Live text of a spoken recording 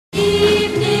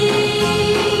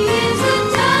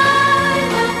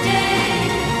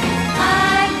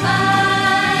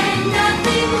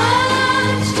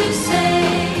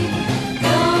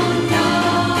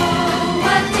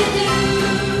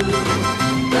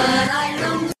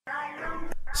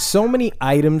so many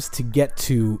items to get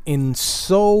to in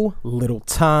so little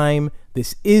time.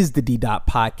 This is the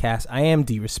D.Podcast. I am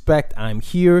d.respect. I'm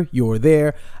here. You're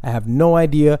there. I have no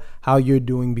idea how you're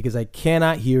doing because I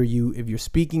cannot hear you. If you're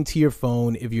speaking to your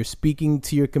phone, if you're speaking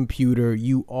to your computer,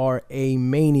 you are a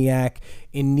maniac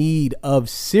in need of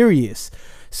serious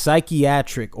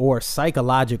psychiatric or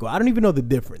psychological. I don't even know the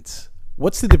difference.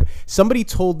 What's the difference? Somebody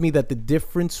told me that the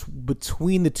difference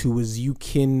between the two is you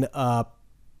can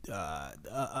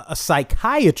a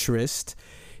psychiatrist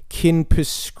can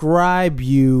prescribe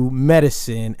you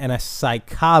medicine and a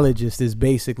psychologist is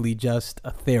basically just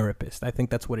a therapist. I think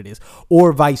that's what it is,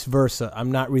 or vice versa.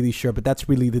 I'm not really sure, but that's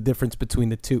really the difference between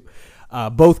the two.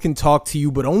 Both can talk to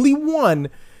you, but only one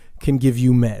can give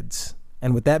you meds.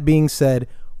 And with that being said,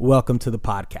 welcome to the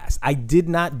podcast. I did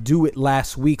not do it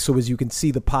last week, so as you can see,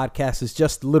 the podcast is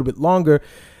just a little bit longer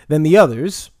than the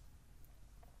others.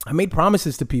 I made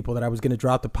promises to people that I was going to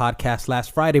drop the podcast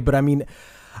last Friday, but I mean,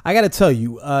 I got to tell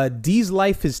you, D's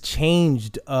life has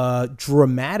changed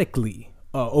dramatically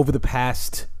over the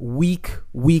past week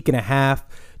and a half.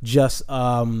 Just,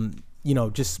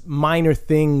 just minor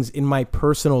things in my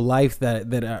personal life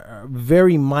that are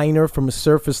very minor from a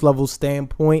surface level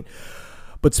standpoint,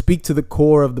 but speak to the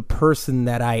core of the person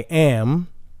that I am.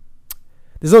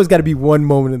 There's always got to be one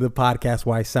moment in the podcast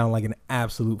where I sound like an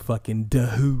absolute fucking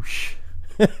dahoosh.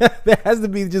 There has to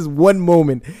be just one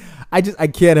moment. I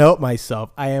can't help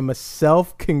myself. I am a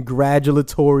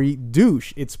self-congratulatory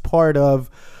douche. It's part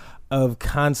of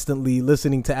constantly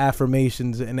listening to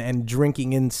affirmations and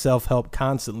drinking in self-help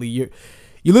constantly. You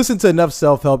listen to enough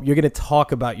self-help, you're going to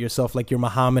talk about yourself like you're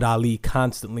Muhammad Ali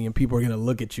constantly, and people are going to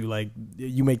look at you like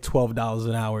you make $12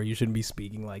 an hour. You shouldn't be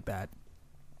speaking like that.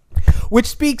 Which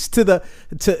speaks to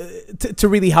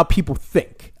really how people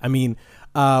think. I mean,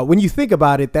 when you think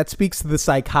about it, that speaks to the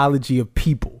psychology of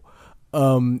people.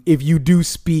 If you do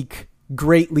speak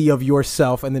greatly of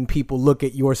yourself and then people look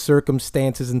at your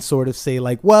circumstances and sort of say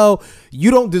like, well,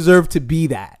 you don't deserve to be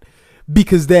that.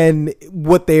 Because then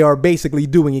what they are basically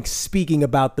doing is speaking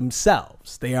about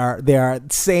themselves. They are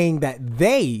saying that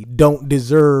they don't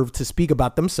deserve to speak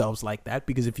about themselves like that,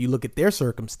 because if you look at their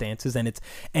circumstances and it's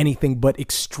anything but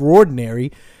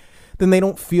extraordinary, then they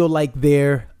don't feel like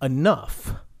they're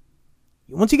enough.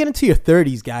 Once you get into your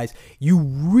 30s, guys, you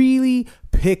really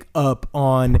pick up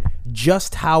on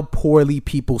just how poorly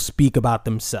people speak about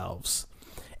themselves.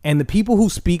 And the people who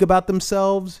speak about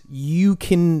themselves, you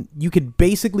could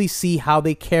basically see how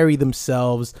they carry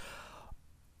themselves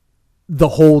the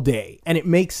whole day. And it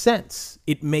makes sense.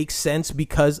 It makes sense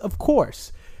because, of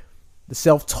course, the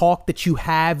self-talk that you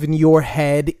have in your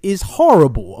head is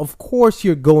horrible. Of course,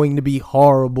 you're going to be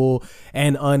horrible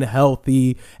and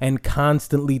unhealthy and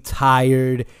constantly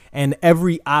tired. And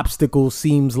every obstacle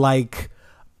seems like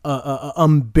a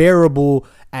unbearable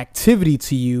activity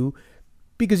to you,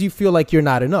 because you feel like you're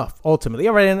not enough, ultimately.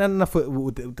 All right, and enough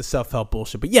with the self-help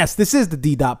bullshit. But yes, this is the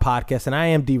D.Podcast, and I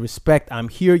am D.Respect. I'm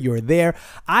here, you're there.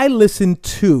 I listened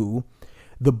to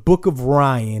the Book of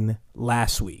Ryan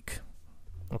last week.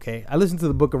 Okay, I listened to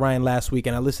the Book of Ryan last week,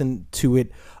 and I listened to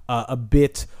it a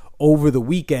bit over the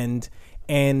weekend,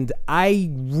 and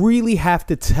I really have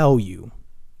to tell you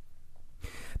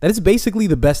that it's basically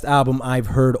the best album I've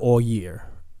heard all year.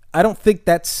 I don't think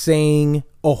that's saying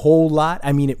a whole lot.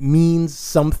 I mean, it means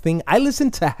something. I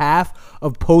listened to half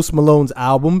of Post Malone's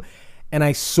album, and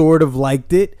I sort of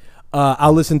liked it.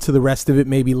 I'll listen to the rest of it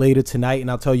maybe later tonight,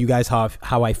 and I'll tell you guys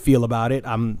how I feel about it.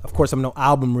 Of course, I'm no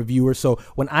album reviewer, so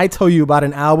when I tell you about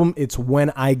an album, it's when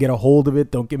I get a hold of it.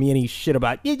 Don't give me any shit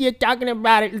about, you're talking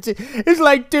about it. It's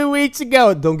like 2 weeks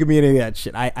ago. Don't give me any of that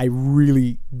shit. I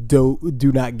really do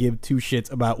not give two shits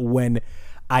about when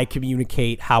I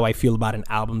communicate how I feel about an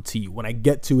album to you. When I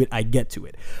get to it, I get to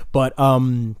it. But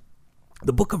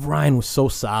the Book of Ryan was so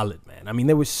solid, man. I mean,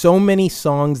 there were so many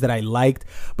songs that I liked,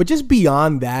 but just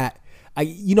beyond that,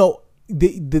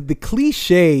 the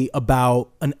cliche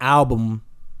about an album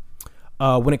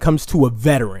when it comes to a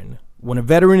veteran, when a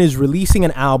veteran is releasing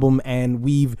an album and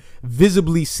we've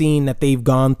visibly seen that they've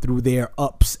gone through their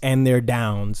ups and their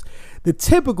downs, the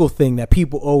typical thing that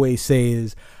people always say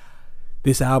is,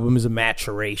 this album is a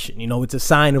maturation. It's a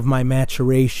sign of my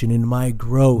maturation and my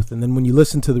growth. And then when you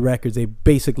listen to the records, they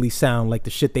basically sound like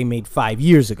the shit they made 5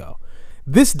 years ago.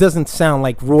 This doesn't sound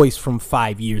like Royce from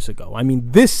 5 years ago. I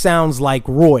mean, this sounds like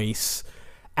Royce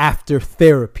after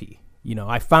therapy.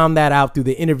 I found that out through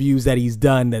the interviews that he's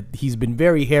done, that he's been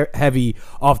very heavy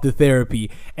off the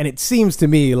therapy. And it seems to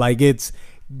me like it's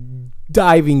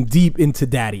diving deep into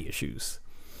daddy issues,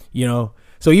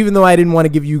 So even though I didn't want to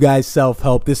give you guys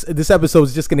self-help, this episode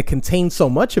is just going to contain so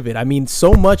much of it. I mean,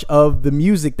 so much of the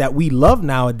music that we love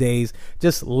nowadays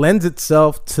just lends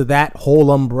itself to that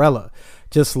whole umbrella.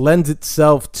 Just lends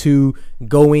itself to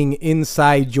going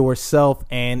inside yourself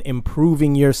and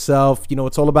improving yourself. You know,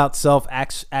 it's all about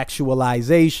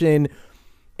self-actualization.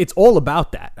 It's all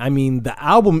about that. I mean, the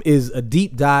album is a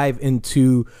deep dive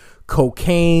into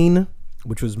Cocaine,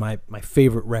 which was my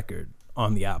favorite record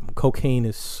on the album. Cocaine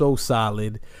is so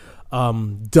solid.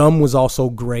 Dumb was also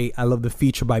great. I love the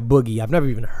feature by Boogie. I've never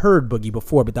even heard Boogie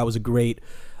before, but that was a great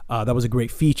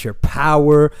feature.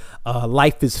 Power,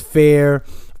 Life is Fair,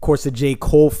 of course, the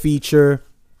j.cole feature,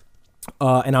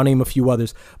 and I'll name a few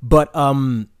others. But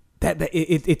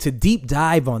it's a deep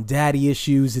dive on daddy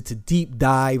issues. It's a deep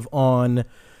dive on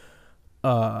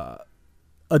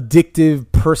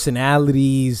addictive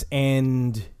personalities,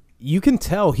 and you can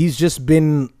tell he's just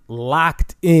been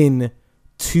locked in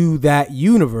to that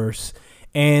universe.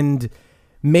 And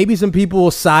maybe some people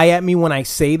will sigh at me when I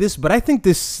say this, but I think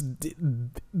this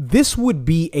would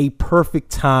be a perfect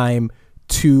time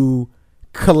to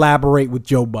collaborate with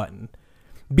Joe Budden,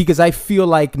 because I feel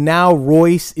like now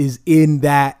Royce is in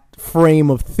that frame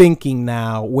of thinking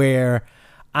now where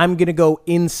I'm going to go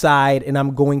inside and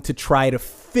I'm going to try to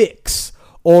fix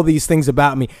all these things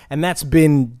about me. And that's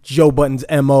been Joe Budden's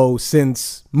MO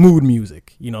since Mood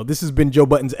Music. You know, this has been Joe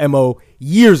Budden's MO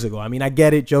years ago. I mean, I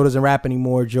get it. Joe doesn't rap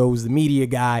anymore. Joe's the media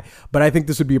guy. But I think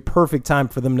this would be a perfect time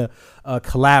for them to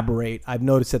collaborate. I've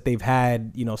noticed that they've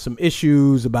had, you know, some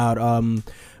issues about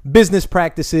business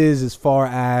practices as far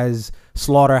as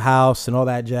Slaughterhouse and all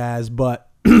that jazz.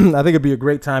 But I think it'd be a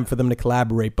great time for them to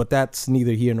collaborate. But that's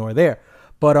neither here nor there.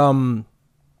 But a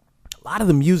lot of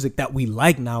the music that we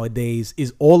like nowadays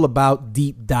is all about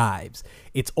deep dives.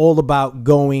 It's all about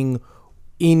going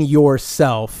in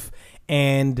yourself.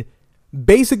 And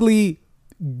basically,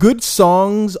 good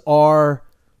songs are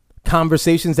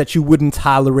conversations that you wouldn't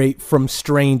tolerate from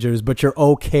strangers, but you're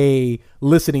okay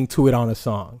listening to it on a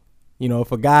song. You know,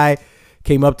 if a guy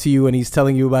came up to you and he's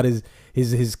telling you about his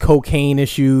cocaine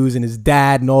issues and his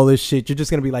dad and all this shit, you're just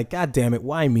going to be like, God damn it,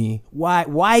 why me?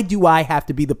 Why do I have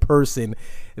to be the person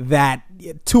that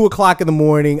 2:00 in the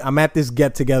morning, I'm at this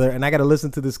get together and I got to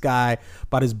listen to this guy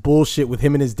about his bullshit with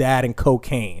him and his dad and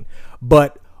cocaine?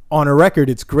 But on a record,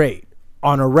 it's great.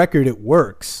 On a record, it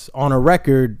works. On a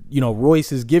record, you know,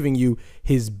 Royce is giving you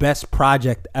his best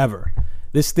project ever.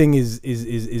 This thing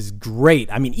is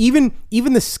great. I mean, even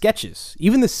the sketches,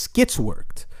 even the skits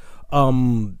worked.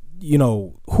 You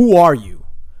know, Who Are You?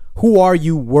 Who Are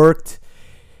You worked.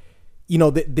 You know,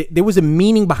 there was a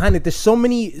meaning behind it. There's so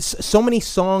many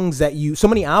songs so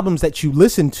many albums that you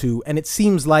listen to, and it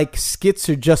seems like skits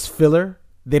are just filler.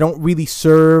 They don't really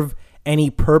serve any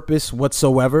purpose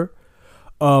whatsoever.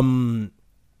 And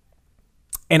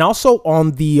also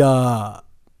on the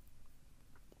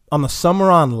Summer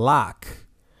on Lock,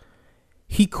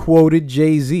 he quoted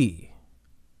Jay-Z.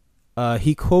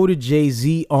 He quoted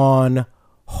Jay-Z on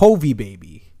Hovey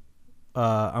Baby.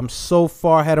 I'm so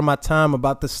far ahead of my time,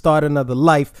 about to start another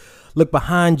life. Look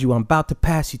behind you, I'm about to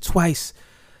pass you twice.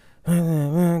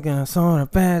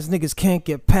 Niggas can't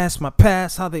get past my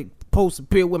past. How they supposed to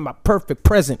appear with my perfect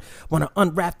present? Wanna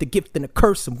unwrap the gift and the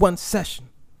curse in one session.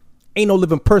 Ain't no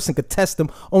living person could test them.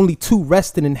 Only two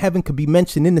resting in heaven could be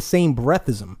mentioned in the same breath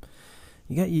as them.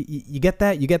 You get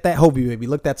that? You get that? Hovey Baby.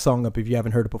 Look that song up if you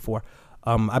haven't heard it before.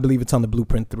 I believe it's on the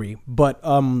Blueprint 3. But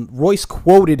Royce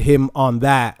quoted him on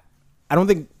that. I don't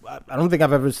think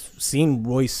I've ever seen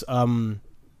Royce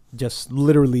just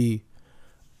literally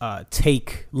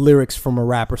take lyrics from a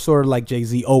rapper, sort of like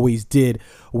Jay-Z always did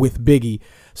with Biggie.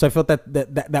 So I felt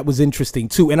that was interesting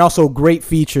too. And also great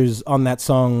features on that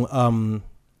song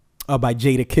by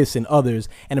Jada Kiss and others.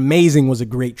 And Amazing was a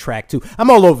great track too. I'm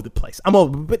all over the place.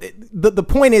 But the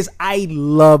point is, I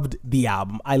loved the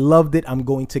album. I loved it. I'm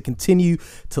going to continue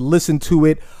to listen to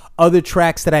it. Other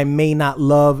tracks that I may not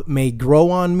love may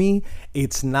grow on me.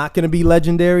 It's not going to be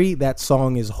legendary. That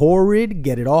song is horrid.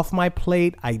 Get it off my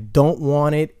plate. I don't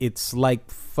want it. It's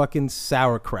like fucking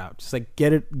sauerkraut. Just like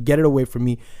get it away from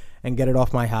me and get it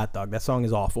off my hot dog. That song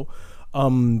is awful.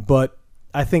 But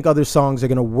I think other songs are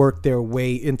going to work their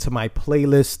way into my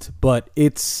playlist, but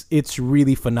it's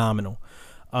really phenomenal.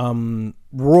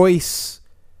 Royce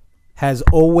has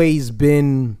always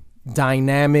been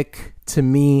dynamic to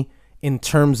me in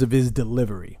terms of his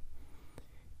delivery.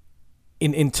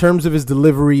 In terms of his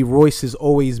delivery, Royce has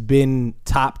always been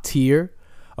top tier.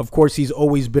 Of course, he's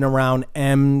always been around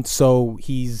M, so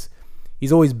he's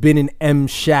always been in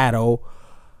M's shadow.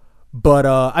 But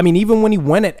I mean, even when he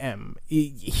went at M,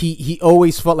 he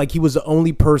always felt like he was the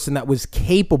only person that was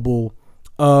capable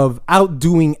of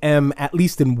outdoing M, at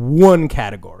least in one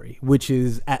category, which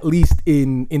is at least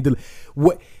in the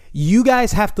what you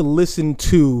guys have to listen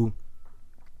to.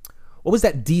 What was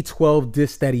that D12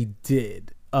 diss that he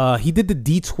did? He did the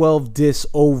D12 diss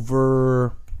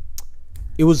over.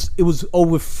 It was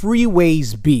over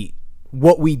Freeway's beat.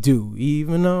 What we do,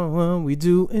 even though what we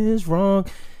do is wrong.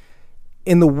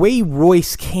 And the way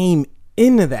Royce came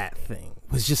into that thing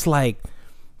was just like,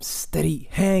 steady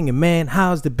hanging, man,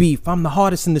 how's the beef? I'm the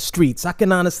hardest in the streets. I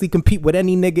can honestly compete with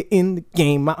any nigga in the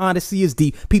game. My honesty is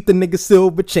deep. Peep the nigga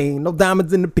silver chain. No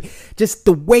diamonds in the... Just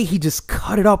the way he just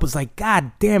cut it up was like,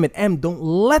 God damn it, M, don't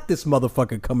let this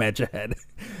motherfucker come at your head.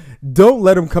 Don't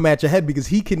let him come at your head, because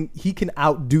he can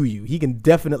outdo you. He can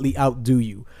definitely outdo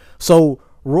you. So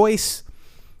Royce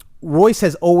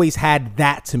has always had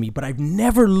that to me, but I've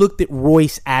never looked at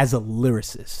Royce as a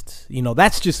lyricist. You know,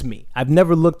 that's just me. I've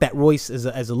never looked at Royce as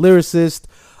a lyricist,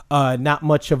 not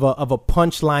much of a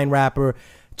punchline rapper,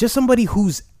 just somebody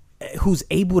who's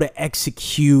able to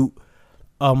execute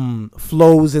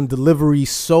flows and delivery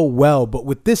so well. But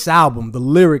with this album, the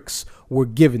lyrics were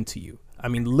given to you. I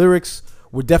mean, the lyrics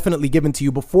were definitely given to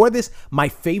you. Before this, my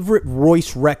favorite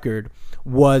Royce record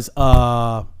was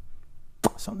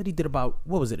something that he did about,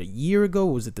 what was it, a year ago?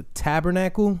 Was it the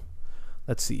Tabernacle?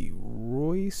 Let's see,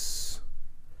 Royce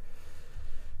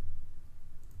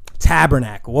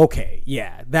Tabernacle. Okay,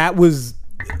 yeah, that was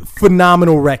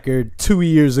phenomenal record 2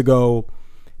 years ago.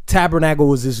 Tabernacle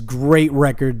was this great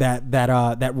record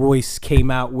that Royce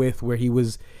came out with, where he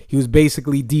was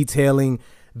basically detailing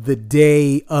the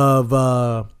day of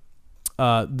the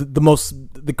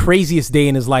craziest day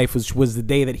in his life, which was the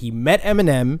day that he met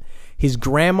Eminem, his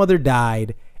grandmother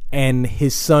died, and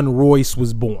his son Royce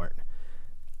was born.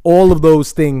 All of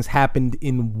those things happened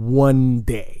in one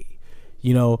day.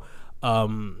 You know,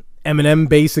 Eminem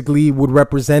basically would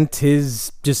represent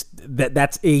his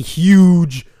that's a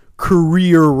huge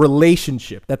career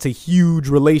relationship. That's a huge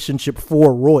relationship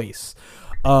for Royce.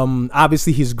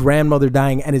 Obviously his grandmother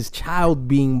dying and his child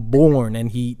being born, and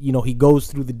he goes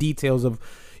through the details of,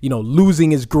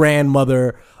 losing his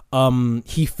grandmother.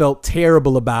 He felt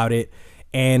terrible about it,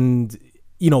 and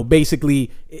basically,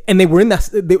 and they were in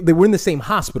the same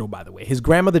hospital, by the way. His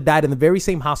grandmother died in the very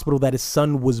same hospital that his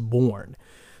son was born.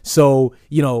 So,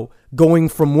 going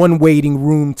from one waiting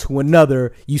room to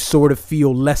another, you sort of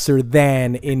feel lesser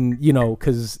than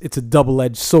because it's a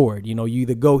double-edged sword. You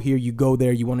either go here, you go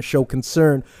there. You want to show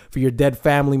concern for your dead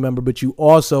family member, but you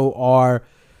also are,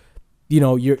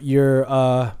 you're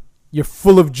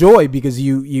full of joy because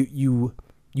you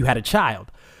had a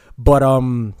child. But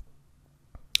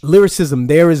lyricism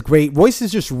there is great. Royce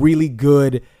is just really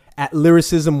good at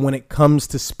lyricism when it comes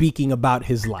to speaking about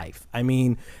his life. I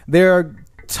mean, there are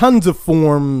tons of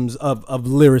forms of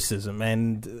lyricism,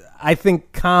 and I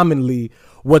think commonly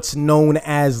what's known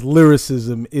as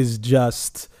lyricism is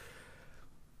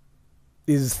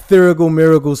lyrical,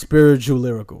 miracle, spiritual,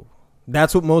 lyrical.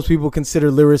 That's what most people consider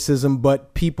lyricism,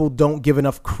 but people don't give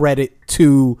enough credit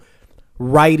to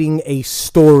writing a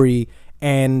story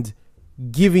and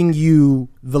giving you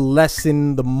the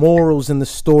lesson, the morals in the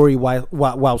story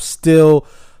while still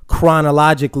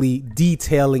chronologically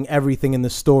detailing everything in the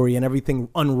story, and everything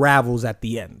unravels at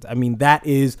the end. I mean, that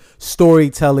is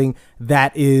storytelling.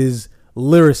 That is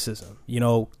lyricism.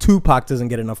 Tupac doesn't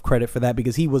get enough credit for that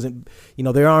because he wasn't,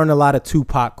 there aren't a lot of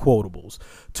Tupac quotables.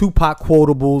 Tupac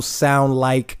quotables sound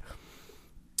like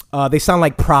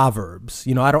proverbs.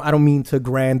 I don't mean to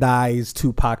grandize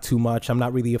Tupac too much. I'm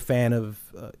not really a fan of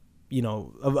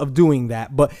doing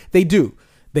that, but they do.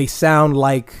 They sound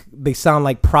like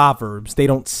proverbs. They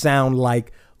don't sound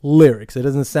like lyrics. It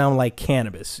doesn't sound like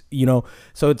cannabis,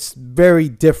 So it's very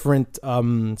different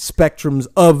spectrums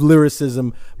of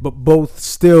lyricism, but both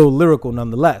still lyrical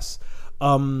nonetheless.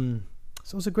 So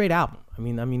it's a great album. I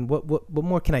mean, what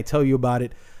more can I tell you about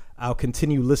it? I'll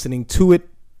continue listening to it.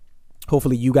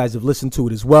 Hopefully you guys have listened to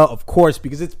it as well, of course,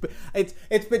 because it's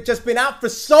been out for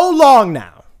so long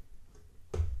now.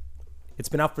 It's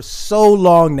been out for so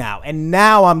long now, and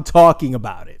now I'm talking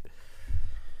about it.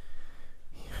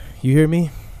 You hear me?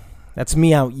 That's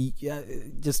me out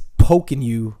just poking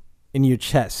you in your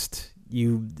chest.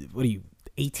 What are you,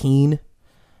 18?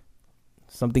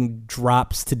 Something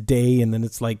drops today, and then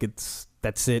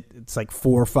that's it. It's like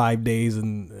 4 or 5 days,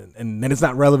 and then it's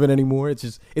not relevant anymore.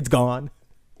 It's gone.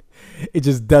 It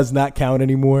just does not count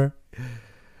anymore.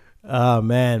 Oh,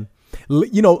 man.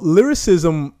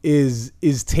 Lyricism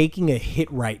is taking a hit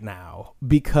right now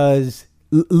because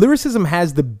lyricism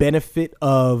has the benefit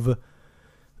of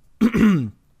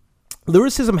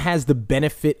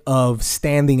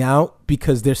standing out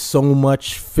because there's so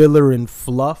much filler and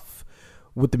fluff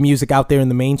with the music out there in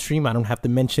the mainstream. I don't have to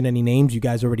mention any names. You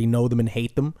guys already know them and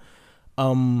hate them.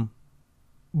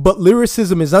 But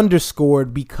lyricism is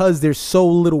underscored because there's so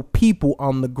little people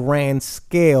on the grand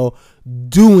scale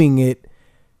doing it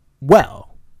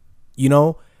well, you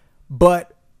know?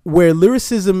 But where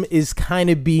lyricism is kind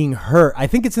of being hurt, I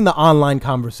think it's in the online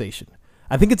conversation.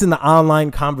 I think it's in the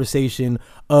online conversation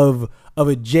of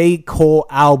a J.Cole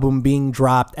album being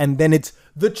dropped, and then it's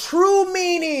the true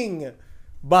meaning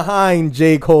behind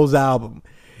J.Cole's album.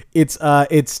 It's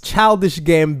Childish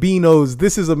Gambino's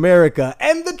 "This Is America"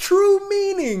 and the true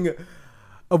meaning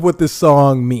of what the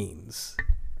song means.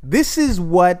 This is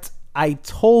what I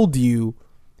told you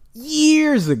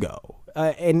years ago,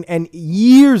 and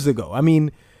years ago. I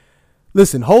mean,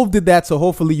 listen, Hov did that, so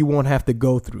hopefully you won't have to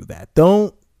go through that.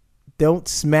 Don't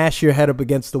smash your head up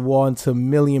against the wall into a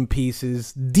million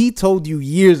pieces. D told you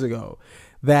years ago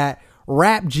that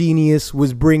Rap Genius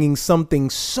was bringing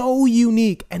something so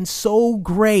unique and so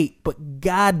great, but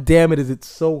god damn it, is it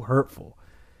so hurtful.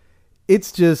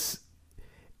 It's just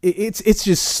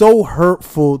so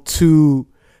hurtful to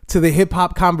the hip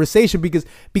hop conversation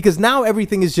because now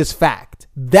everything is just fact.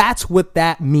 That's what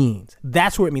that means.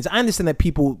 That's what it means. I understand that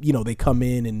people, they come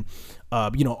in and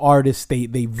artists, they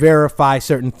verify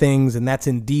certain things, and that's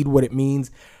indeed what it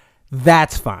means.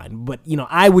 That's fine. But,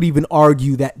 I would even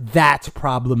argue that that's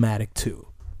problematic too.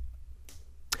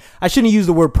 I shouldn't use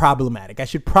the word problematic. I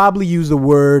should probably use the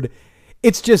word,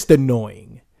 it's just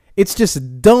annoying. It's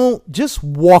just, don't just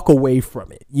walk away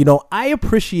from it. I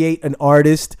appreciate an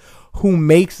artist who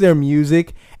makes their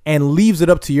music and leaves it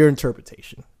up to your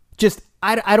interpretation.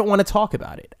 I don't want to talk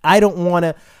about it. I don't want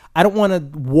to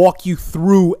walk you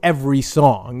through every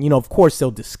song. Of course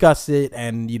they'll discuss it,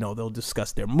 and they'll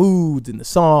discuss their moods in the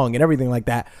song and everything like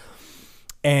that.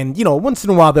 And once in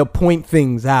a while they'll point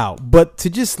things out, but to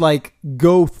just like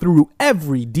go through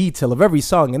every detail of every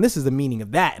song, and this is the meaning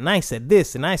of that, and I said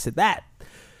this and I said that,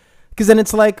 because then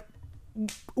it's like,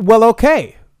 well,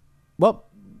 okay, well,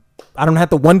 I don't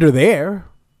have to wonder there.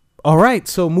 All right,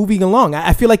 so moving along,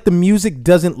 I feel like the music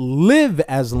doesn't live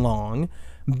as long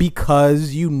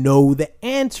because you know the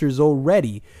answers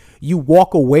already. You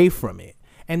walk away from it.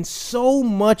 And so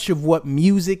much of what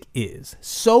music is,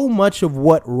 so much of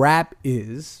what rap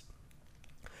is,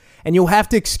 and you'll have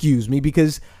to excuse me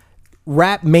because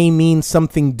rap may mean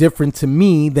something different to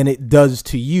me than it does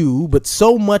to you, but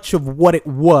so much of what it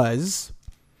was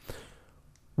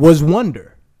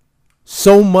wonder.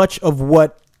 So much of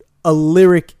what a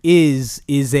lyric is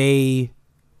a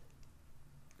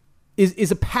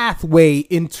pathway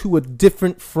into a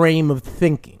different frame of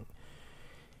thinking,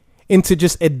 into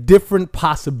just a different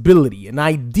possibility, an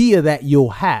idea that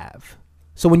you'll have.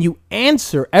 So when you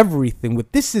answer everything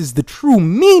with "this is the true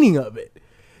meaning of it,"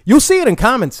 you'll see it in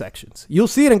comment sections. You'll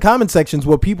see it in comment sections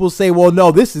where people say, "Well,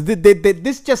 no, this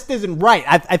just isn't right."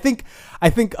 I think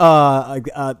I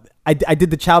did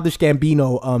the Childish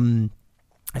Gambino.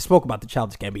 I spoke about the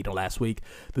Childish Gambino last week,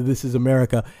 the "This Is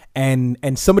America," and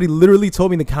somebody literally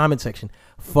told me in the comment section,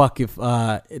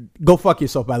 go fuck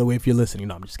yourself, by the way, if you're listening.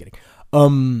 No, I'm just kidding.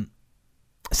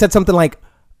 Said something like,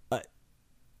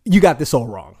 you got this all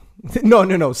wrong. No.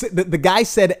 The guy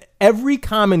said every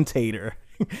commentator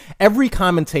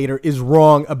is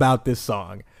wrong about this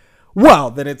song.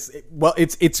 Well, then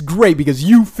it's great because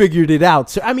you figured it out.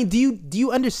 So, I mean, do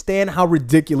you understand how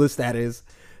ridiculous that is?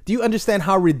 Do you understand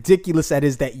how ridiculous that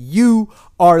is, that you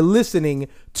are listening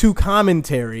to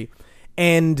commentary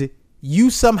and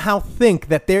you somehow think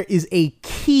that there is a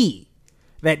key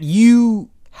that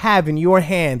you have in your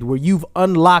hand where you've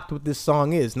unlocked what this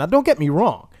song is? Now, don't get me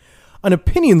wrong. An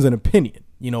opinion's an opinion.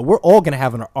 We're all going to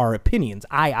have our opinions.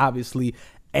 I obviously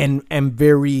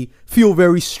feel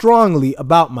very strongly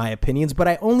about my opinions, but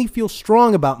I only feel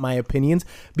strong about my opinions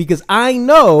because I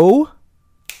know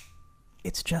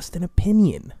it's just an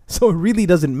opinion. So it really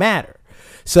doesn't matter.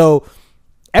 So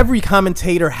every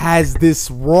commentator has this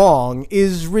wrong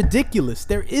is ridiculous.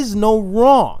 There is no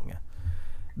wrong.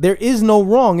 There is no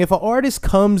wrong. If an artist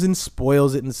comes and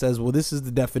spoils it and says, well, this is the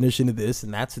definition of this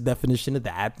and that's the definition of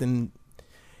that, then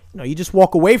you just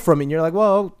walk away from it and you're like,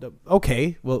 well,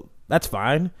 okay, well, that's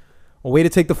fine. A way to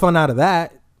take the fun out of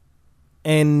that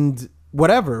and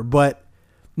whatever. But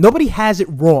nobody has it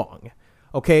wrong.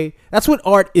 Okay? That's what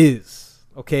art is.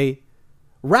 Okay,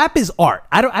 rap is art.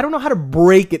 I don't know how to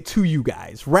break it to you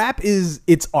guys. Rap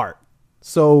it's art.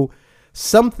 So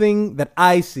something that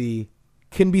I see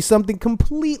can be something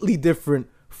completely different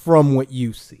from what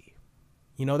you see.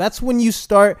 That's when you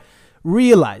start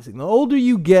realizing the older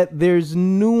you get, there's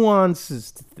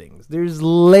nuances to things. There's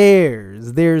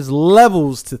layers. There's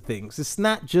levels to things. It's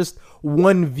not just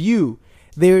one view.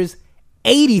 There's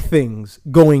 80 things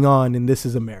going on in This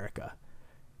Is America.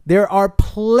 There are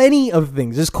plenty of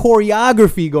things. There's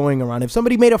choreography going around. If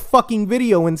somebody made a fucking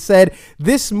video and said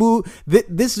this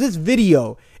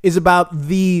video is about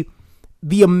the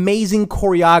amazing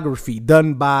choreography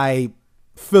done by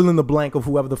fill in the blank of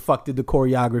whoever the fuck did the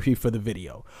choreography for the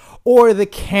video, or the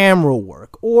camera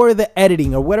work, or the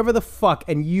editing, or whatever the fuck,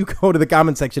 and you go to the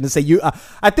comment section and say,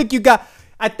 I think you got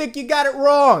it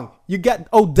wrong.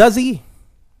 Does he?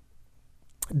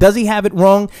 Does he have it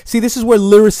wrong? See, this is where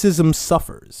lyricism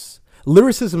suffers.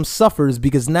 Lyricism suffers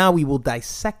because now we will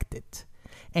dissect it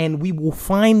and we will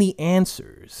find the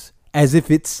answers as if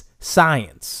it's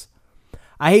science.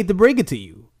 I hate to break it to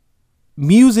you.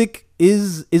 Music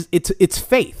is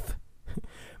faith.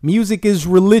 Music is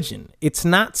religion. It's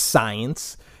not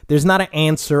science. There's not an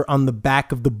answer on the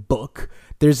back of the book.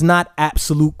 There's not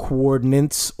absolute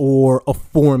coordinates or a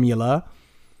formula.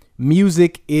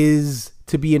 Music is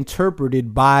to be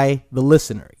interpreted by the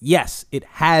listener. Yes, it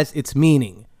has its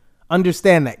meaning.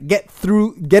 Understand that. Get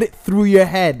it through your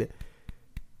head.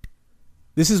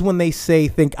 This is when they say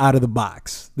think out of the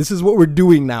box. This is what we're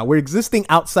doing now. We're existing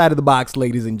outside of the box,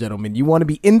 ladies and gentlemen. You want to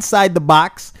be inside the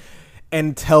box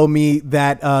and tell me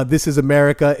that This Is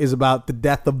America is about the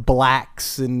death of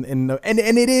blacks and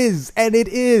it is.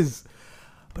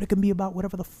 But it can be about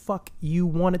whatever the fuck you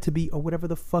want it to be or whatever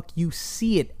the fuck you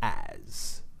see it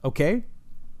as. Okay?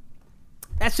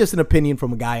 That's just an opinion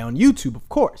from a guy on YouTube, of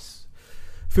course.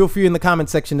 Feel free in the comment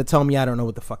section to tell me I don't know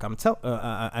what the fuck I'm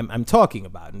talking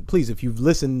about. And please, if you've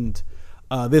listened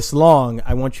this long,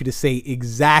 I want you to say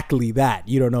exactly that.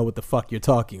 You don't know what the fuck you're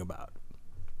talking about.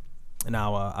 And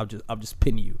I'll just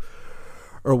pin you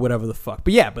or whatever the fuck.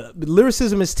 But yeah, but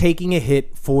lyricism is taking a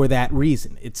hit for that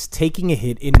reason. It's taking a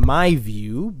hit, in my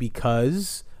view,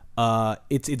 because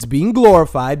it's being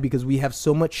glorified because we have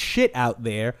so much shit out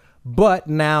there. But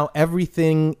now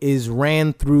everything is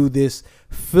ran through this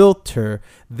filter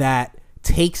that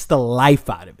takes the life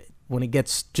out of it when it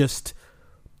gets just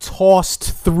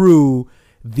tossed through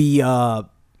the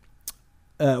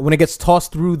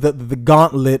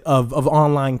gauntlet of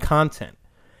online content.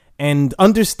 And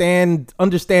understand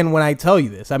when I tell you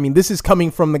this. I mean, this is coming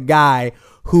from the guy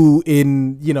who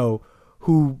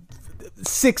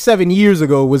 6-7 years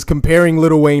ago was comparing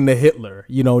Lil Wayne to Hitler,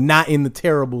 not in the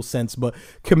terrible sense, but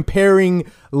comparing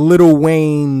Lil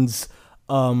Wayne's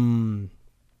claim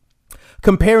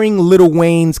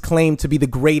to be the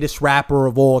greatest rapper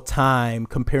of all time,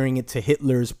 comparing it to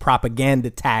Hitler's propaganda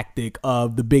tactic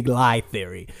of the big lie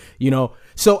theory,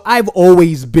 So I've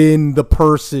always been the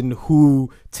person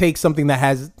who takes something that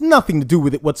has nothing to do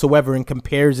with it whatsoever and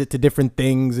compares it to different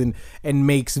things and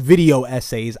makes video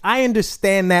essays. I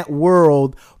understand that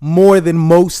world more than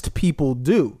most people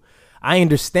do. I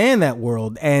understand that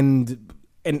world. And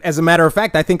as a matter of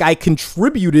fact, I think I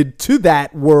contributed to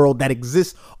that world that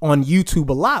exists on YouTube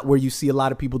a lot, where you see a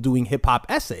lot of people doing hip hop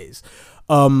essays.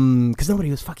 Because nobody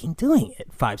was fucking doing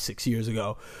it 5-6 years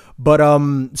ago. But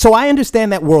so I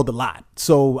understand that world a lot.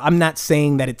 So I'm not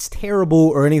saying that it's terrible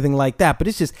or anything like that, but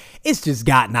it's just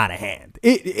gotten out of hand.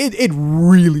 It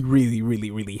really, really, really,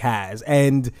 really has.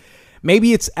 And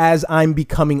maybe it's as I'm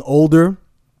becoming older,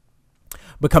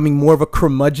 becoming more of a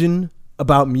curmudgeon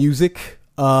about music.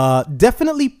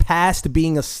 Definitely past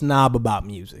being a snob about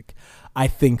music. I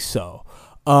think so.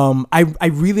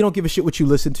 I really don't give a shit what you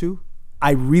listen to.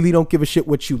 I really don't give a shit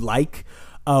what you like.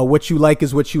 What you like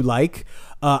is what you like.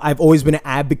 I've always been an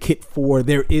advocate for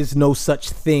there is no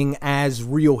such thing as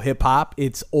real hip hop.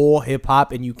 It's all hip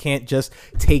hop, and you can't just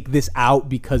take this out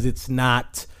because it's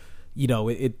not,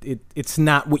 it's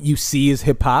not what you see as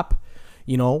hip hop,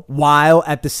 while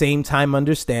at the same time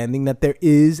understanding that there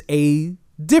is a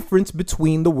difference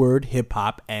between the word hip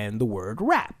hop and the word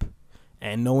rap,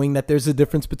 and knowing that there's a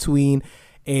difference between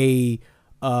a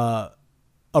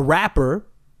rapper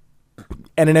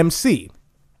and an MC.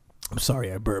 I'm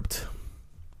sorry, I burped.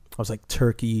 I was like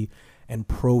turkey and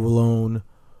provolone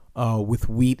with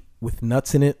wheat with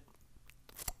nuts in it.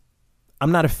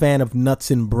 I'm not a fan of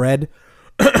nuts in bread,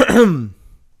 but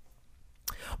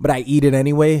I eat it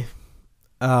anyway.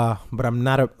 But I'm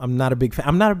not a big fan.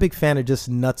 I'm not a big fan of just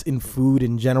nuts in food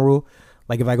in general.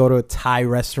 Like if I go to a Thai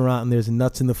restaurant and there's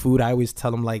nuts in the food, I always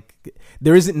tell them like,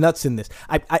 there isn't nuts in this.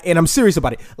 And I'm serious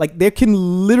about it. Like there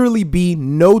can literally be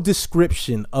no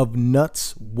description of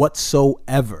nuts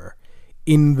whatsoever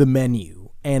in the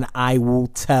menu. And I will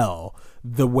tell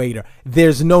the waiter,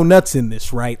 there's no nuts in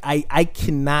this, right? I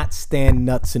cannot stand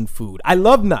nuts in food. I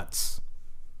love nuts.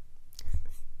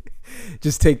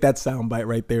 Just take that soundbite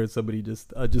right there and somebody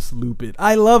just loop it.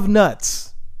 I love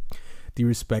nuts.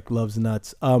 D.respect loves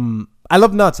nuts. I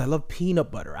love nuts. I love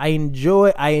peanut butter. I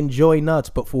enjoy nuts,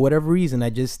 but for whatever reason, I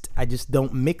just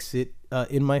don't mix it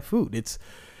in my food. It's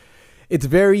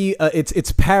very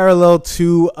it's parallel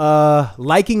to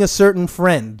liking a certain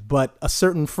friend, but a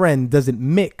certain friend doesn't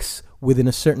mix within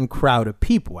a certain crowd of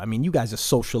people. I mean, you guys are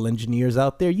social engineers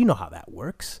out there. You know how that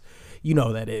works. You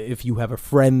know that if you have a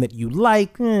friend that you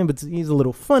like, but he's a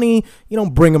little funny, you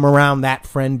don't bring him around that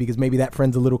friend because maybe that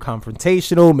friend's a little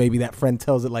confrontational. Maybe that friend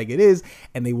tells it like it is,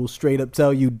 and they will straight up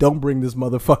tell you, don't bring this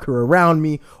motherfucker around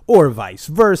me, or vice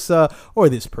versa, or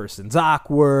this person's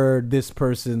awkward, this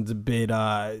person's a bit,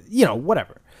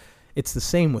 whatever. It's the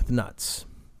same with nuts.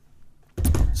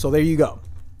 So there you go.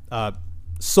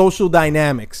 Social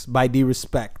Dynamics by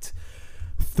D.respect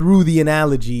through the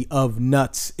analogy of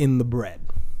nuts in the bread.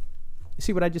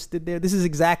 See what I just did there? This is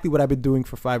exactly what I've been doing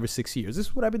for 5 or 6 years. This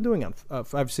is what I've been doing on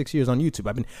 5 or 6 years on YouTube.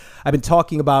 I've been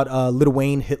talking about Lil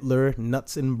Wayne, Hitler,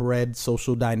 nuts and bread,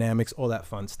 social dynamics, all that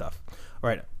fun stuff. All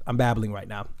right, I'm babbling right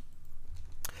now.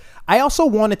 I also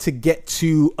wanted to get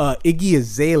to Iggy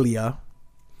Azalea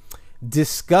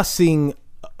discussing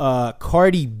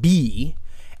Cardi B,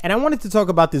 and I wanted to talk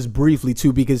about this briefly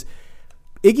too because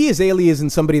Iggy Azalea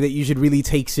isn't somebody that you should really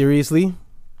take seriously.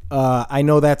 I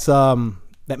know that's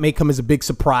that may come as a big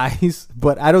surprise,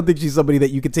 but I don't think she's somebody that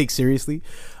you could take seriously.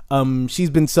 She's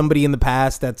been somebody in the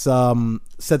past that's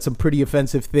said some pretty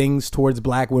offensive things towards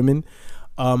black women.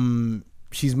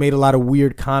 She's made a lot of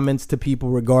weird comments to people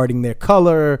regarding their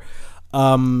color.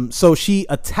 So she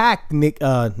attacked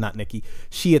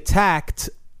She attacked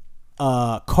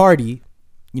Cardi,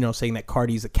 saying that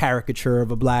Cardi's a caricature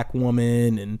of a black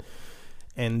woman,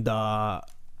 and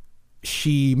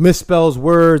she misspells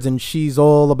words, and she's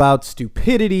all about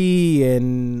stupidity.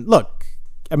 And look,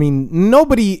 I mean,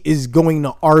 nobody is going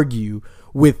to argue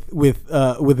with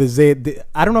Azalea.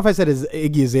 I don't know if I said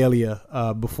Iggy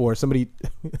Azalea before. Somebody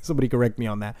correct me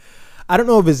on that. I don't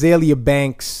know if Azalea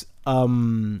Banks.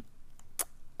 No,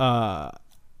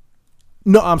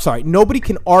 I'm sorry. Nobody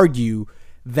can argue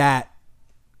that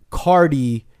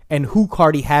Cardi and who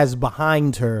Cardi has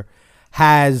behind her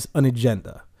has an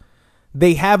agenda.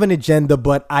 They have an agenda,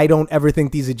 but I don't ever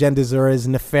think these agendas are as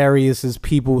nefarious as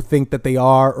people think that they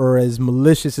are, or as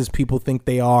malicious as people think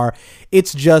they are.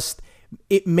 It's just,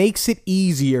 it makes it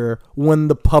easier when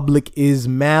the public is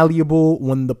malleable,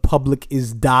 when the public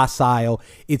is docile.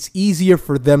 It's easier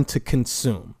for them to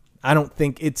consume. I don't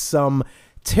think it's some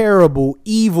terrible,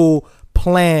 evil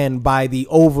plan by the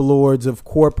overlords of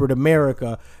corporate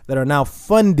America that are now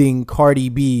funding Cardi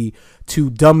B to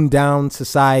dumb down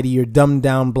society or dumb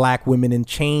down black women and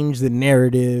change the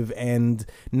narrative. And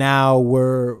now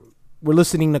we're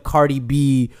listening to Cardi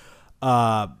B,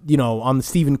 on the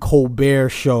Stephen Colbert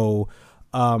show,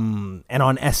 and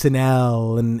on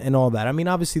SNL and all that. I mean,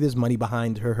 obviously there's money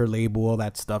behind her label, all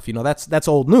that stuff. That's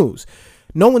old news.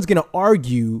 No one's going to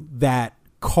argue that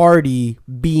Cardi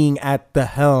being at the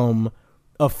helm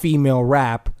of female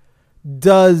rap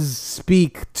does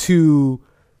speak to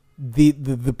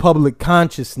the public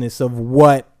consciousness of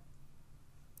what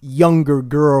younger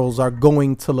girls are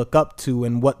going to look up to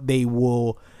and what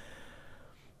they'll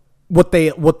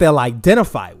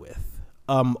identify with.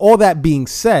 All that being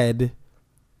said,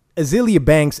 Azalea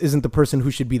Banks isn't the person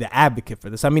who should be the advocate for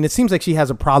this. I mean, it seems like she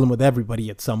has a problem with everybody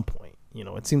at some point.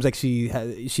 It seems like she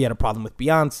had a problem with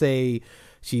Beyonce.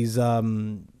 She's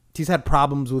had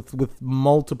problems with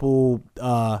multiple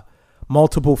black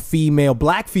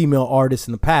female artists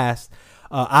in the past.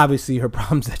 Obviously, her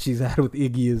problems that she's had with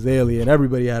Iggy Azalea, and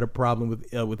everybody had a problem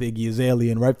with Iggy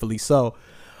Azalea, and rightfully so.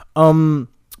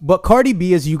 But Cardi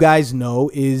B, as you guys know,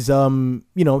 is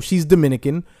she's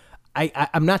Dominican.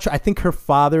 I'm not sure. I think her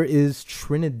father is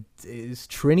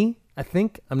Trini. I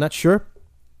think. I'm not sure.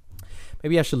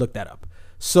 Maybe I should look that up.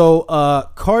 So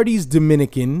Cardi's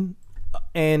Dominican,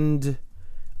 and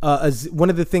one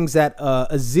of the things that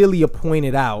Azalea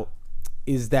pointed out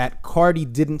is that Cardi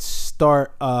didn't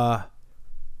start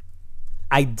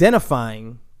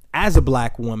identifying as a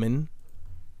black woman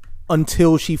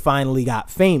until she finally got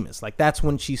famous. Like, that's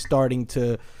when she's starting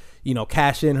to,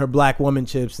 cash in her black woman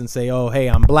chips and say, oh, hey,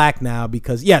 I'm black now,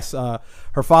 because yes,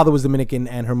 her father was Dominican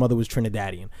and her mother was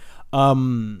Trinidadian.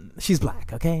 She's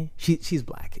black, okay? She's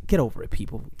black. Get over it,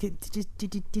 people.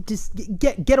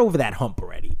 Get over that hump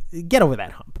already. Get over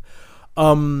that hump.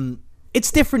 It's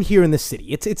different here in the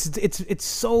city. It's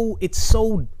so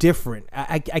different.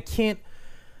 I can't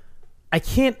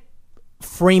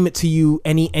frame it to you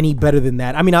any better than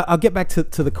that. I mean, I'll get back to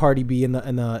the Cardi B and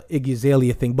the Iggy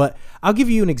Azalea thing, but I'll give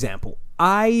you an example.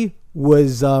 I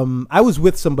was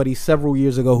with somebody several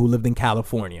years ago who lived in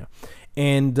California.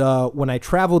 And when I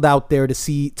traveled out there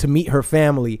to meet her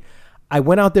family, I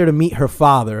went out there to meet her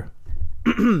father,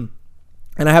 and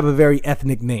I have a very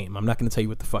ethnic name. I'm not going to tell you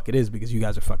what the fuck it is because you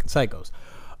guys are fucking psychos.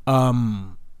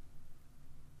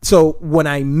 So when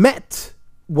I met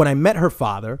her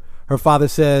father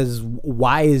says,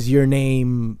 "Why is your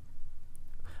name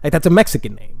like that's a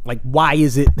Mexican name? Like, why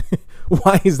is it?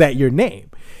 Why is that your name?"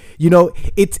 You know,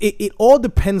 it all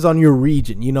depends on your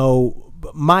region. You know,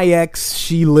 my ex,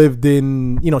 she lived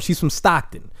in, you know, she's from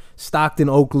Stockton,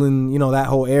 Oakland, you know, that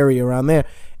whole area around there.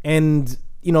 And,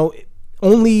 you know,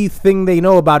 only thing they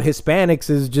know about Hispanics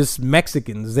is just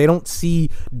Mexicans. They don't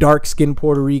see dark-skinned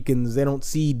Puerto Ricans. They don't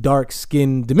see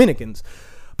dark-skinned Dominicans.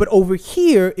 But over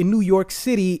here in New York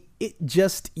City, it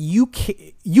just, you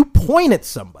point at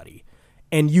somebody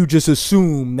and you just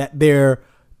assume that they're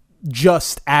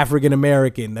just African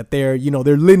American, that their, you know,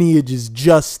 their lineage is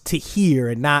just to here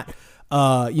and not,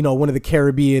 you know, one of the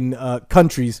Caribbean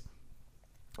countries.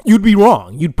 You'd be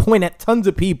wrong. You'd point at tons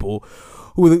of people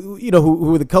who, you know,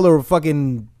 who are the color of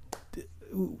fucking,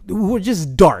 who are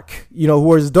just dark, you know,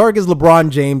 who are as dark as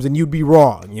LeBron James, and you'd be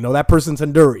wrong. You know, that person's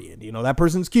Honduran, you know, that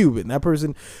person's Cuban, that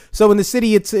person. So in the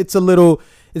city, it's a little,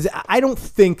 I don't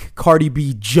think Cardi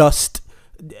B just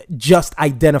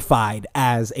identified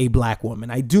as a black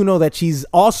woman. I do know that she's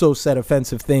also said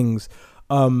offensive things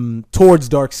towards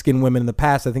dark-skinned women in the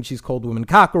past. I think she's called women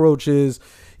cockroaches,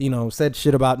 you know, said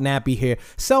shit about nappy hair.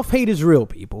 Self-hate is real,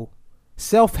 people.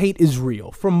 Self-hate is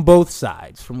real from both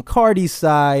sides, from Cardi's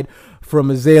side,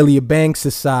 from Azalea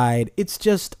Banks' side. It's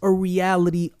just a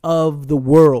reality of the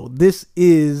world. This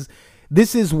is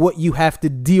what you have to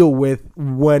deal with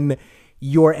when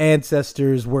your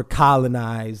ancestors were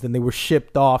colonized and they were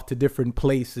shipped off to different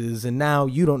places, and now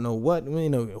you don't know what, you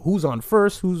know, who's on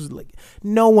first, who's like,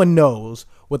 no one knows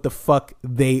what the fuck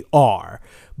they are.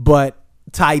 But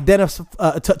to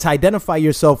identify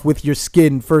yourself with your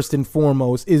skin first and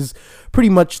foremost is pretty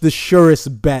much the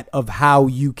surest bet of how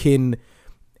you can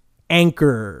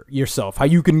anchor yourself, how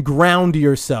you can ground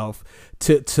yourself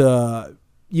to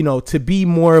you know, to be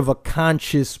more of a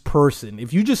conscious person.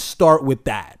 If you just start with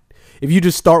that,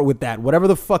 whatever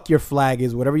the fuck your flag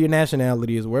is, whatever your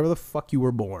nationality is, wherever the fuck you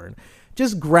were born,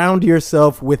 just ground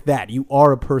yourself with that. You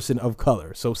are a person of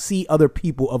color. So see other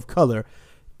people of color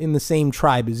in the same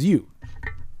tribe as you,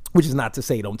 which is not to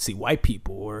say don't see white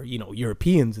people or, you know,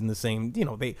 Europeans in the same, you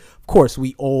know, they, of course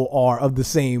we all are of the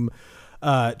same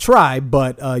tribe,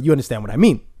 but you understand what I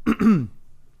mean.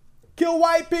 Kill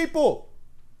white people.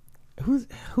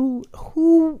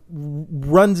 Who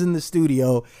runs in the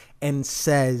studio and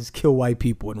says kill white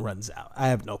people and runs out? I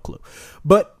have no clue.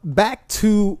 But back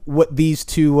to what these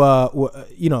two,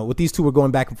 you know, what these two were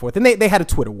going back and forth. And they had a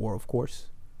Twitter war, of course.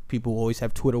 People always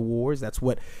have Twitter wars. That's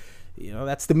what, you know,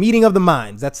 that's the meeting of the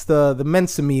minds. That's the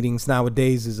Mensa meetings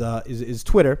nowadays is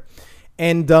Twitter.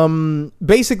 And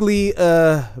basically,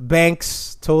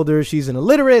 Banks told her she's an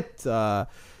illiterate.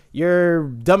 You're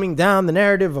dumbing down the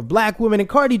narrative of black women, and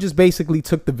Cardi just basically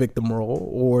took the victim role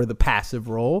or the passive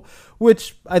role,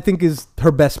 which I think is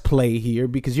her best play here,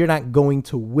 because you're not going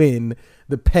to win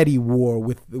the petty war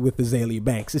with Azalea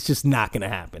Banks. It's just not going to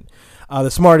happen. The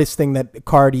smartest thing that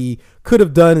Cardi could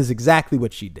have done is exactly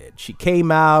what she did. She came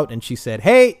out and she said,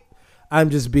 "Hey, I'm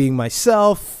just being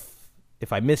myself.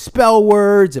 If I misspell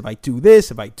words, if I do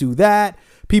this, if I do that."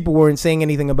 People weren't saying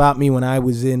anything about me when I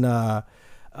was in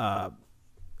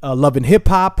Love and Hip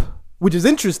Hop, which is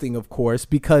interesting, of course,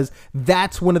 because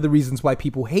that's one of the reasons why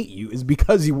people hate you, is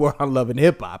because you were on Love and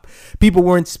Hip Hop. People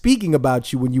weren't speaking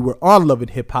about you when you were on Love and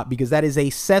Hip Hop because that is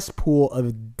a cesspool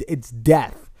of it's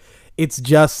death. It's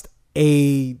just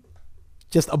a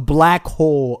black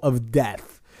hole of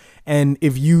death. And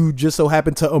if you just so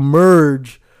happen to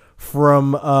emerge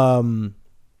from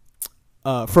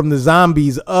the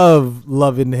zombies of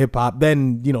Love and Hip Hop,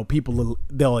 then, you know,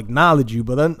 they'll acknowledge you.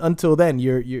 But until then,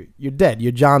 you're dead.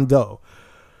 You're John Doe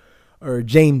or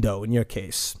Jane Doe in your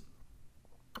case.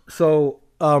 So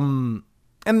and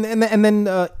then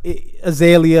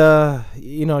Azalea,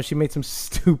 you know, she made some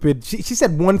stupid. She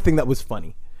said one thing that was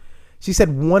funny. She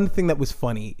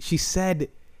said,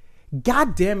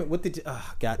 God damn it, what did you,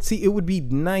 oh God, see, it would be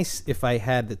nice if I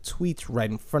had the tweets right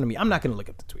in front of me. I'm not going to look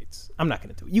up the tweets. I'm not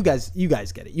going to do it. You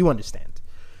guys get it. You understand.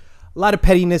 A lot of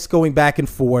pettiness going back and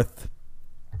forth.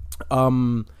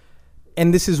 And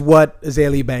this is what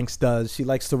Azalea Banks does. She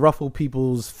likes to ruffle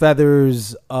people's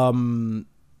feathers. You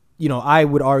know, I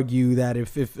would argue that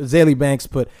if Azalea Banks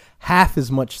put half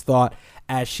as much thought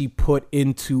as she put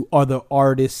into other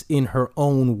artists in her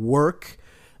own work,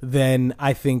 then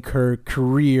I think her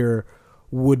career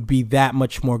would be that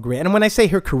much more great. And when I say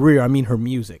her career, I mean her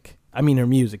music.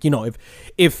 You know,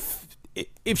 if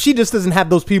if she just doesn't have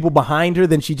those people behind her,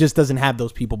 then she just doesn't have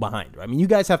those people behind her. I mean, you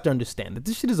guys have to understand that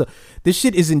this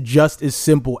shit isn't just as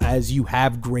simple as you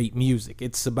have great music.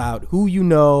 It's about who you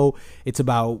know. It's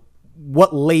about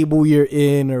what label you're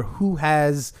in, or who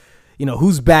has,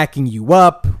 who's backing you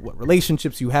up, what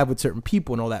relationships you have with certain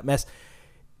people and all that mess.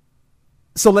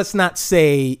 So let's not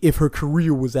say if her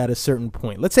career was at a certain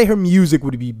point. Let's say her music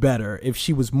would be better if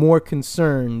she was more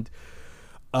concerned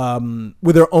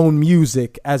with her own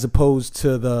music as opposed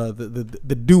to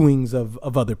the doings of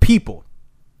other people.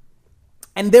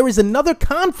 And there is another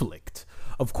conflict,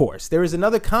 of course. There is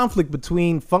another conflict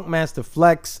between Funkmaster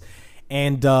Flex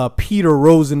and Peter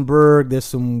Rosenberg. There's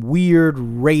some weird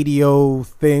radio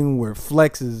thing where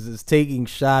Flex is taking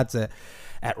shots at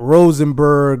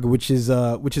Rosenberg, which is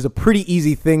a pretty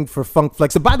easy thing for Funk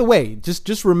Flex. So by the way,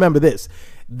 just remember this.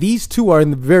 These two are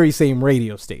in the very same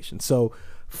radio station. So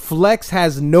Flex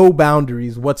has no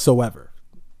boundaries whatsoever.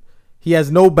 He has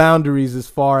no boundaries as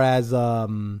far as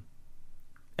far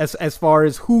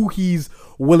as who he's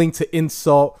willing to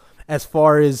insult, as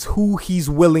far as who he's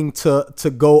willing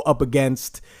to go up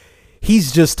against.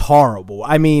 He's just horrible.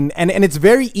 I mean, and it's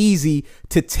very easy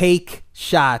to take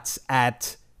shots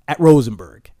at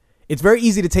Rosenberg. It's very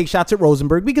easy to take shots at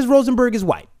Rosenberg because Rosenberg is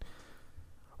white.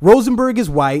 Rosenberg is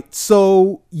white,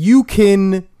 so you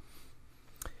can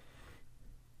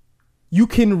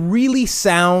really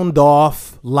sound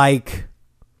off like,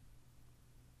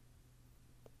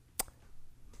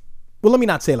 well, let me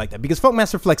not say it like that, because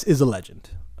Funkmaster Flex is a legend.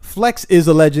 Flex is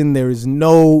a legend. There is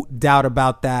no doubt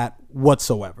about that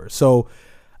whatsoever. So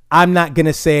I'm not going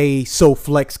to say so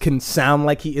Flex can sound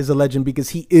like he is a legend, because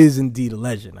he is indeed a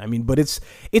legend. I mean, but it's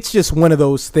just one of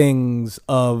those things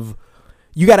of,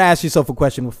 you got to ask yourself a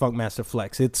question with Funkmaster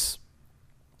Flex. It's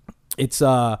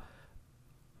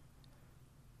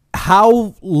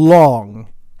how long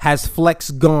has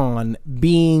Flex gone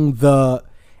being the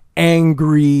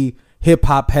angry hip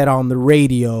hop head on the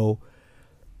radio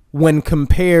when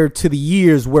compared to the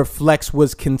years where Flex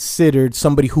was considered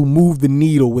somebody who moved the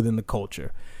needle within the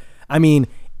culture? I mean,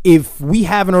 if we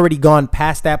haven't already gone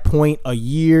past that point, a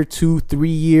year, 2, 3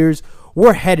 years,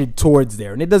 we're headed towards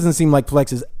there. And it doesn't seem like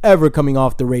Flex is ever coming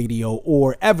off the radio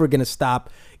or ever going to stop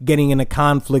getting into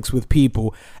conflicts with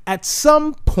people. At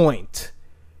some point,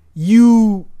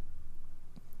 you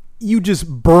just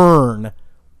burn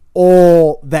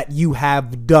all that you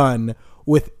have done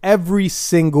with every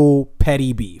single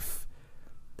petty beef.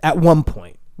 At one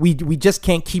point, we just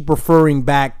can't keep referring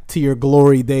back to your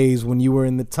glory days when you were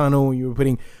in the tunnel, when you were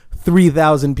putting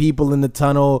 3,000 people in the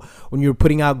tunnel, when you were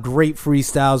putting out great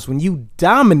freestyles, when you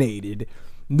dominated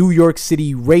New York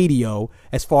City radio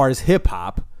as far as hip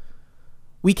hop.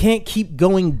 We can't keep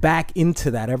going back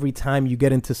into that every time you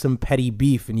get into some petty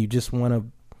beef and you just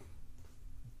want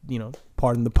to,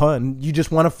 pardon the pun, you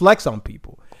just want to flex on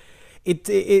people.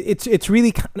 It's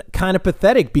really kind of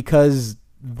pathetic, because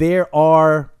there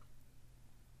are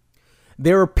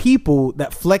people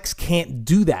that Flex can't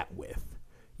do that with,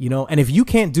 and if you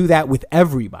can't do that with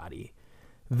everybody,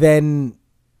 then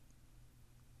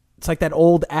it's like that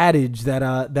old adage that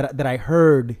I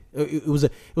heard. It was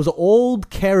an old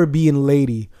Caribbean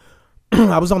lady.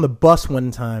 I was on the bus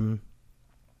one time,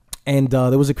 and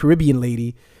there was a Caribbean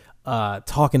lady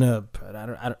talking to,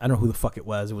 I don't know who the fuck it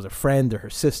was. It was a friend or her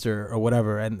sister or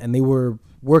whatever, and they were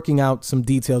working out some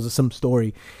details of some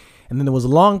story. And then there was a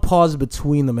long pause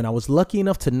between them, and I was lucky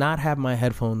enough to not have my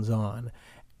headphones on.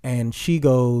 And she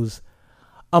goes,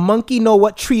 "A monkey know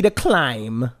what tree to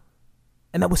climb."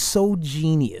 And that was so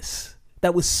genius.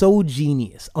 That was so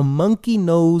genius. A monkey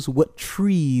knows what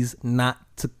trees not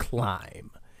to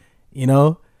climb.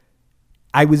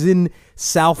 I was in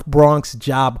South Bronx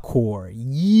Job Corps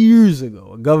years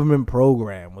ago, a government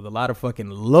program with a lot of fucking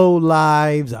low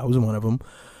lives. I was one of them.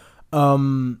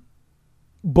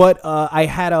 But I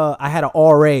had a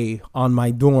RA on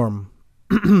my dorm,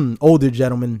 older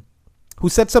gentleman, who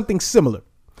said something similar.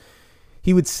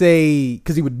 He would say,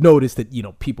 because he would notice that,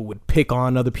 people would pick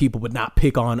on other people, but not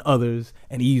pick on others.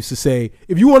 And he used to say,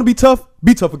 if you want to be tough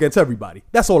against everybody.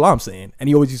 That's all I'm saying. And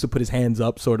he always used to put his hands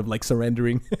up, sort of like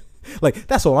surrendering. Like,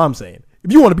 that's all I'm saying.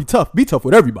 If you want to be tough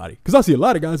with everybody. Because I see a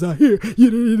lot of guys out here. So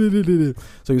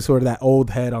he was sort of that old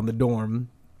head on the dorm.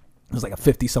 He was like a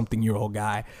 50-something-year-old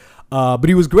guy. But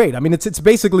he was great. I mean, it's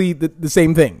basically the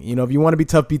same thing. If you want to be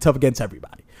tough against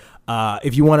everybody.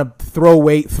 If you want to throw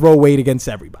weight against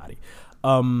everybody.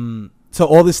 So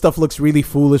all this stuff looks really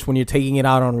foolish when you're taking it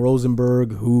out on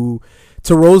Rosenberg, who,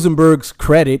 to Rosenberg's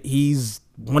credit, he's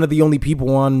one of the only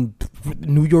people on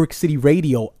New York City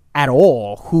radio at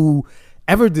all who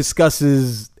ever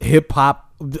discusses hip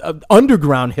hop,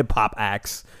 underground hip hop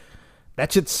acts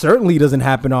That shit certainly doesn't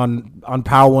happen on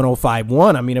Power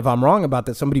 105.1. I mean, if I'm wrong about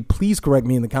that, somebody please correct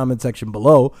me in the comment section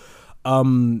below.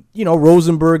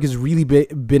 Rosenberg has really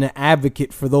been an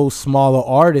advocate for those smaller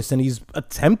artists, and he's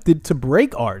attempted to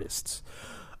break artists.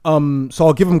 So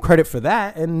I'll give him credit for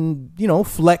that. And,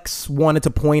 Flex wanted to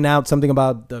point out something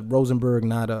about the Rosenberg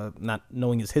not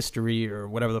knowing his history or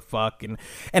whatever the fuck. And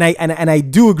I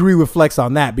do agree with Flex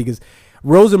on that, because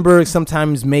Rosenberg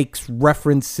sometimes makes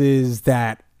references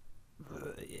that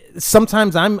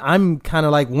sometimes I'm kind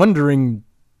of like wondering,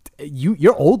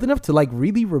 you're old enough to like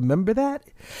really remember that?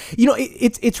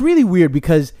 It's really weird,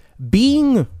 because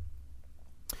being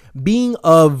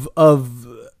of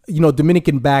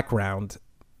Dominican background,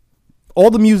 all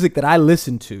the music that I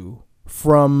listened to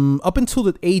from up until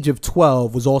the age of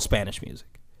 12 was all Spanish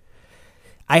music.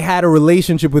 I had a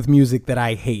relationship with music that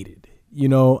I hated.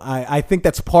 I think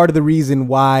that's part of the reason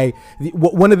why,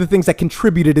 one of the things that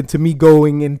contributed into me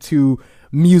going into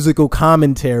musical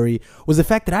commentary was the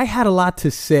fact that I had a lot to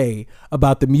say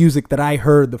about the music that I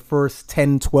heard the first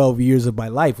 10, 12 years of my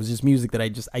life. It was just music that I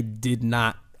did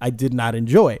not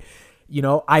enjoy.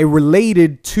 I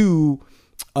related to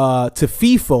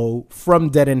FIFO from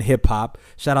Dead End Hip Hop.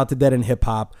 Shout out to Dead End Hip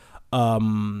Hop.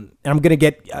 And I'm gonna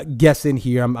get Guess in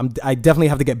here. I definitely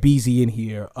have to get Breezy in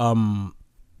here.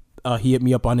 He hit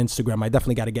me up on Instagram. I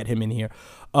definitely got to get him in here.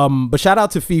 But shout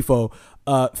out to FIFO.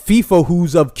 FIFO,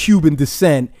 who's of Cuban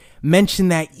descent,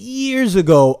 mentioned that years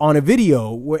ago on a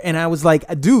video, and I was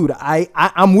like, dude,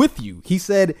 I'm with you. He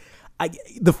said,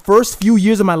 the first few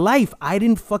years of my life, I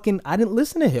didn't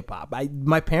listen to hip hop.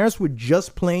 My parents were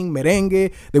just playing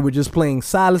merengue. They were just playing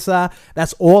salsa.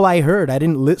 That's all I heard. I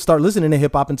didn't start listening to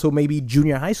hip hop until maybe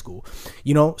junior high school,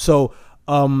 So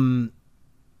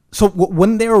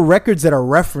when there are records that are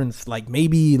referenced, like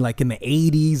maybe like in the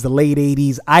 80s, the late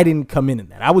 80s, I didn't come in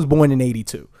that. I was born in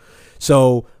 82.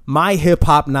 So my hip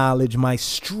hop knowledge, my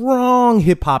strong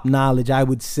hip hop knowledge, I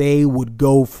would say would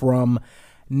go from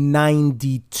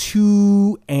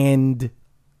 92 and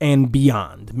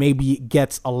beyond. Maybe it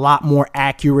gets a lot more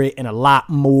accurate and a lot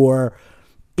more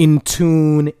in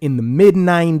tune in the mid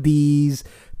 90s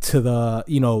to the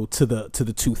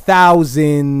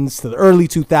 2000s, to the early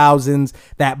 2000s,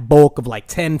 that bulk of like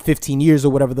 10, 15 years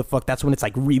or whatever the fuck. That's when it's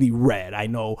like really red. I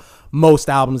know most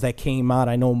albums that came out.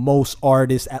 I know most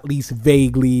artists, at least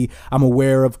vaguely. I'm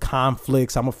aware of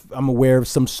conflicts. I'm aware of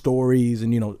some stories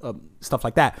and, stuff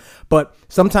like that. But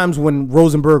sometimes when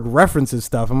Rosenberg references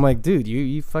stuff, I'm like, dude,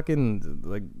 you fucking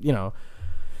like,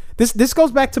 this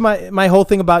goes back to my whole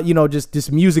thing about, just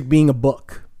this music being a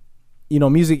book.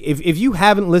 Music, if you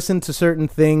haven't listened to certain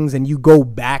things and you go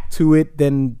back to it,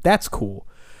 then that's cool.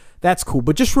 That's cool.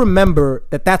 But just remember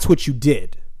that that's what you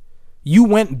did. You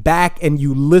went back and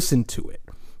you listened to it.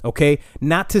 Okay?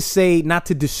 Not to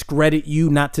discredit you,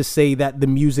 not to say that the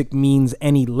music means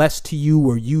any less to you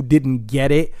or you didn't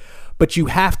get it. But you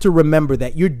have to remember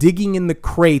that you're digging in the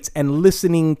crates and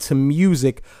listening to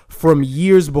music from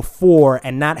years before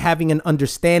and not having an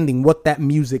understanding what that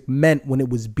music meant when it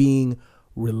was being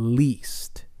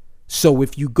released. So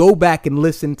if you go back and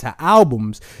listen to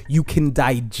albums, you can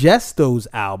digest those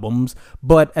albums,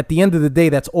 but at the end of the day,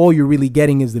 that's all you're really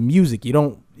getting is the music. You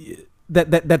don't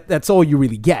that's all you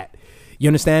really get. You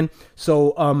understand?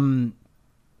 So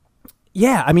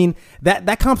yeah, I mean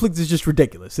that conflict is just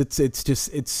ridiculous. It's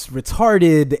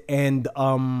retarded, and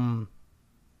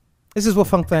this is what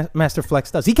Funk Master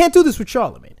Flex does. He can't do this with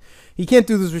Charlemagne.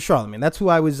 That's who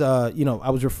I was I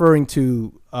was referring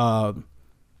to,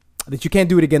 that you can't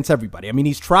do it against everybody. I mean,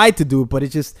 he's tried to do it, but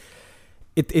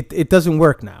it doesn't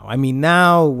work now. I mean,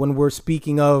 now when we're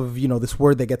speaking of, this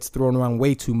word that gets thrown around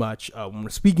way too much, when we're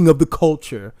speaking of the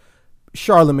culture,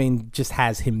 Charlemagne just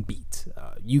has him beat.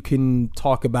 You can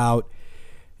talk about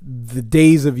the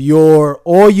days of yore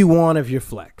all you want of your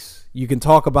Flex. You can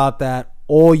talk about that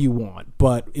all you want.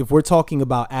 But if we're talking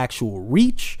about actual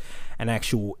reach and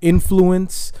actual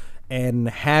influence and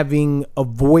having a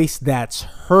voice that's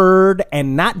heard,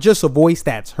 and not just a voice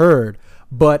that's heard,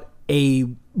 but a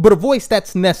voice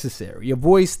that's necessary, a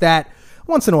voice that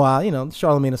once in a while,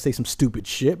 Charlemagne will say some stupid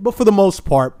shit, but for the most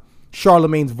part,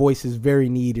 Charlemagne's voice is very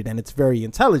needed and it's very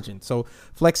intelligent. So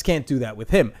Flex can't do that with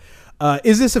him.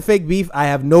 Is this a fake beef? I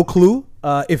have no clue.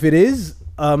 If it is,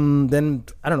 then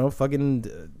I don't know.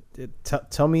 Fucking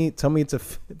tell me it's a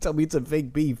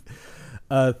fake beef.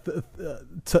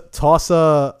 Toss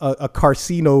a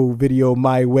Carcino video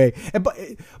my way. And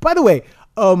by the way,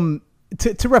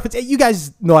 to reference, you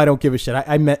guys know I don't give a shit.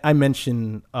 I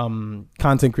mention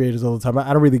content creators all the time.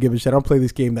 I don't really give a shit. I don't play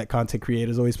this game that content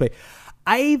creators always play.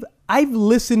 I've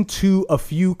listened to a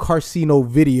few Carcino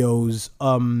videos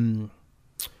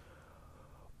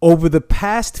over the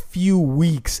past few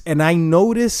weeks, and I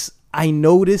notice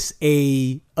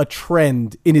a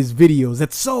trend in his videos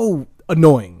that's so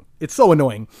annoying. It's so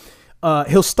annoying.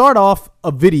 He'll start off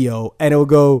a video and it'll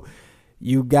go,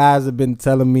 "You guys have been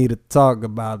telling me to talk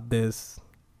about this,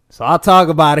 so I'll talk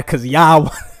about it because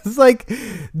y'all." It's like,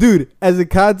 dude, as a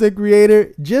content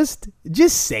creator, just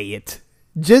say it.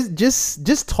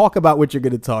 Just talk about what you're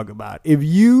going to talk about. If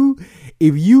you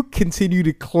continue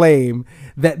to claim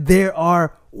that there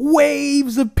are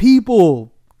waves of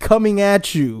people coming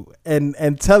at you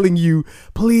and telling you,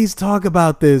 please talk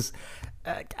about this,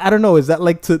 I don't know, is that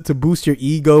like to boost your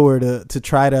ego or to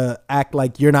try to act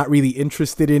like you're not really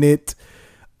interested in it?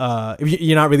 If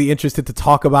you're not really interested to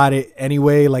talk about it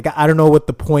anyway, like, I don't know what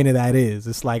the point of that is.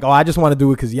 It's like, oh, I just want to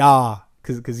do it because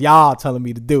y'all telling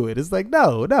me to do it. It's like,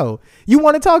 no, you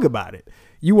want to talk about it.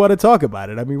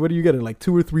 I mean, what are you getting? Like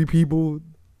 2 or 3 people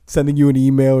sending you an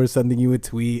email or sending you a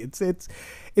tweet.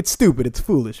 It's stupid. It's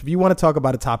foolish. If you want to talk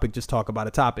about a topic, just talk about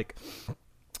a topic.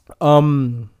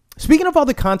 Speaking of all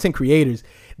the content creators,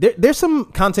 there's some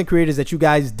content creators that you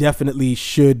guys definitely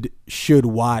should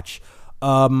watch.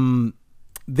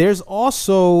 There's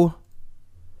also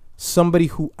somebody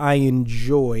who I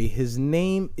enjoy. His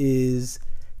name is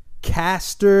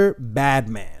Caster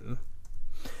Badman.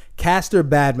 Caster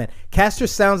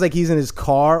sounds like he's in his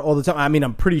car all the time. I mean,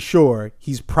 I'm pretty sure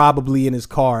he's probably in his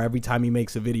car every time he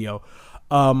makes a video.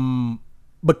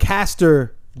 But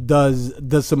Caster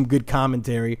does some good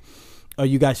commentary.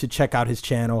 You guys should check out his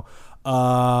channel.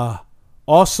 Also,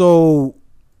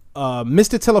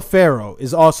 Mr. Teleferro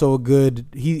is also a good.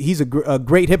 He's a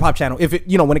great hip hop channel. If it,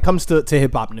 when it comes to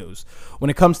hip hop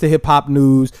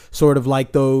news, sort of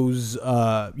like those,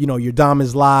 your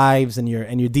Dama's Lives and your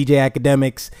DJ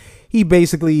Academics. He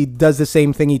basically does the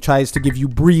same thing. He tries to give you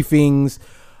briefings,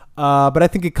 but I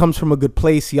think it comes from a good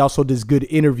place. He also does good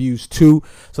interviews too,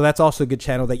 so that's also a good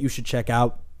channel that you should check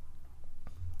out.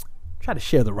 Try to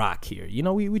share the rock here.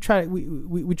 We try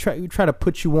to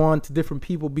put you on to different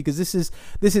people because this is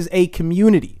a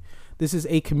community. This is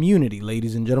a community,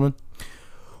 ladies and gentlemen.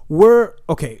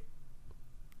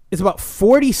 It's about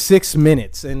 46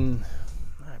 minutes, and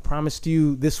I promised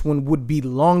you this one would be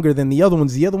longer than the other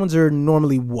ones. The other ones are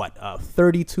normally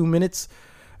 32 minutes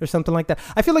or something like that.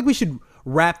 I feel like we should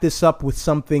wrap this up with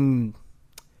something.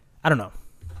 I don't know.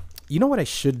 You know what I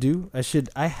should do?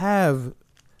 I have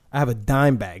a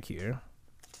dime bag here,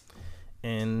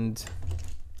 and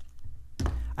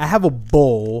I have a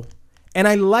bowl, and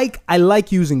I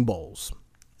like using bowls.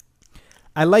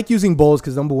 I like using bowls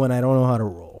because, number one, I don't know how to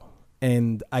roll,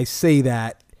 and I say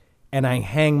that, and I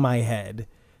hang my head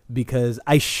because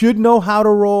I should know how to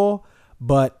roll,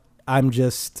 but I'm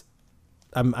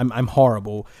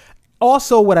horrible.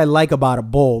 Also, what I like about a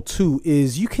bowl too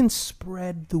is you can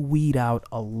spread the weed out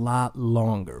a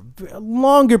longer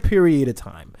period of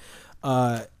time.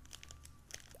 I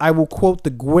will quote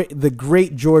the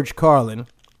great George Carlin,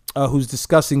 who's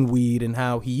discussing weed and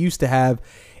how he used to have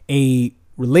a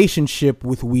relationship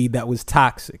with weed that was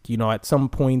toxic. At some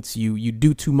points you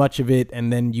do too much of it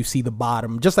and then you see the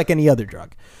bottom, just like any other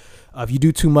drug. If you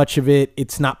do too much of it,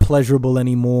 it's not pleasurable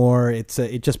anymore.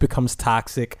 It just becomes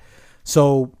toxic.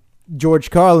 So George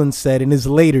Carlin said in his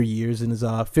later years, in his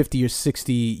 50 or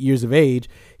 60 years of age,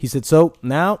 he said, so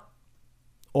now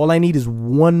all I need is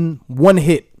one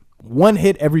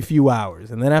hit every few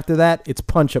hours. And then after that, it's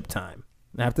punch up time.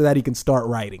 And after that, he can start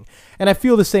writing. And I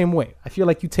feel the same way. I feel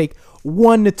like you take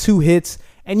 1 to 2 hits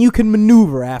and you can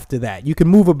maneuver after that. You can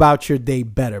move about your day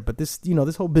better. But this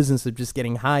whole business of just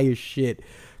getting high as shit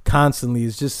constantly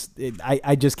is just,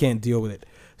 I just can't deal with it.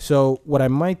 So what I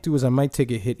might do is I might take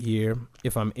a hit here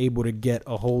if I'm able to get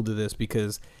a hold of this,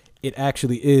 because it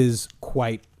actually is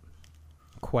quite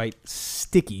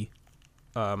sticky.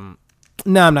 No, I'm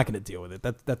not going to deal with it.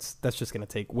 That's just going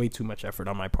to take way too much effort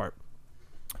on my part.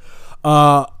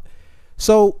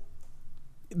 So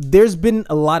there's been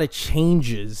a lot of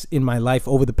changes in my life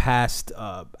over the past,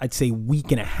 I'd say,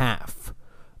 week and a half.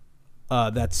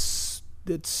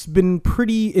 It's been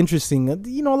pretty interesting. A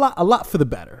lot for the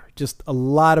better. Just a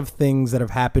lot of things that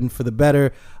have happened for the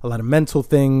better. A lot of mental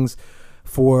things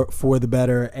for the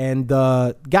better. And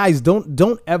guys, don't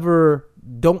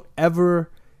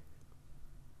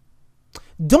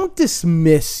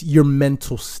dismiss your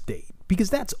mental state, because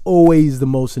that's always the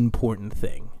most important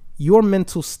thing. Your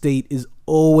mental state is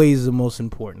always the most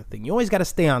important thing. You always got to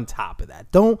stay on top of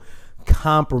that. Don't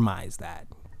compromise that.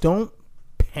 Don't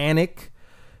panic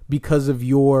because of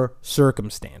your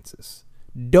circumstances.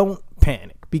 Don't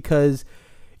panic, because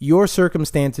your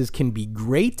circumstances can be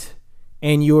great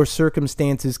and your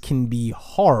circumstances can be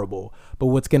horrible. But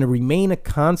what's going to remain a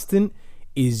constant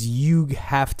is you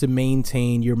have to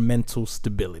maintain your mental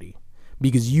stability,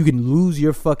 because you can lose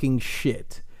your fucking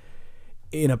shit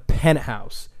in a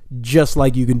penthouse just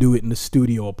like you can do it in a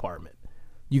studio apartment.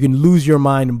 You can lose your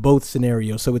mind in both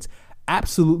scenarios. So it's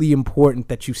absolutely important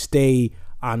that you stay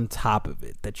on top of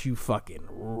it, that you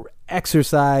fucking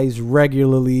exercise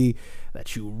regularly,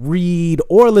 that you read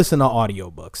or listen to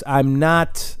audiobooks. I'm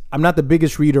not the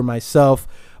biggest reader myself,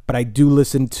 but I do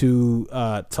listen to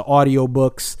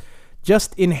audiobooks.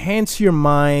 Just enhance your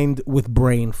mind with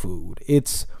brain food.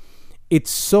 It's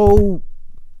so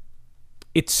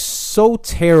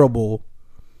terrible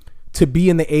to be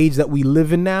in the age that we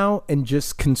live in now and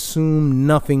just consume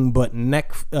nothing but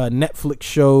Netflix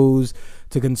shows,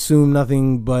 to consume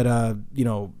nothing but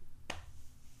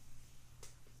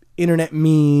internet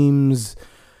memes,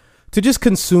 to just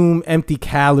consume empty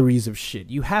calories of shit.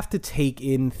 You have to take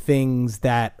in things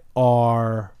that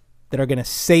are going to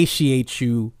satiate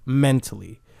you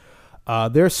mentally.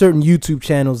 There are certain YouTube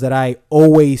channels that I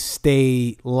always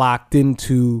stay locked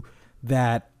into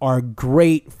that are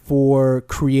great for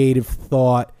creative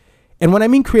thought. And when I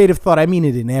mean creative thought, I mean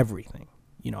it in everything.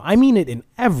 I mean it in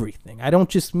everything. I don't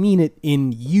just mean it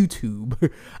in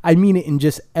YouTube. I mean it in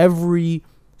just every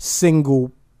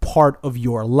single part of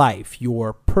your life,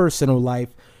 your personal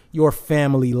life, your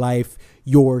family life,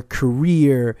 your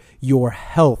career, your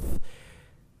health.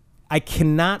 I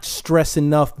cannot stress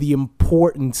enough the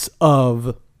importance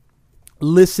of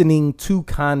listening to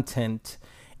content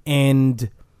and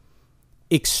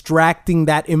extracting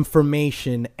that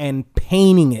information and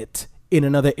painting it in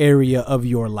another area of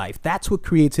your life. That's what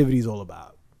creativity is all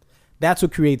about. That's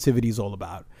what creativity is all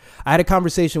about. I had a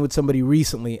conversation with somebody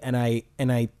recently, and I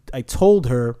told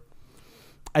her,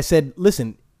 I said,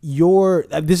 listen,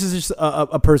 this is just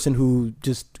a person who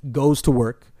just goes to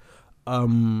work.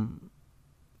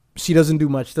 She doesn't do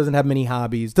much, doesn't have many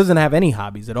hobbies, doesn't have any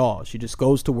hobbies at all. She just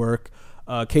goes to work,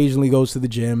 occasionally goes to the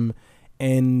gym,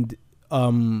 and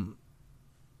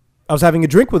I was having a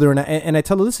drink with her, and I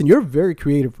tell her, listen, you're a very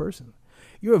creative person.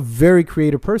 You're a very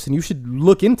creative person. You should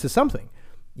look into something.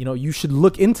 You should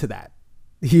look into that.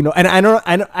 And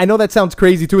I know that sounds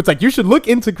crazy too. It's like, you should look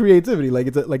into creativity, like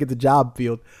it's a job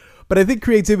field. But I think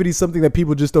creativity is something that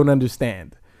people just don't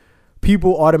understand.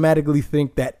 People automatically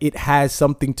think that it has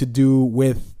something to do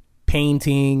with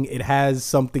painting. It has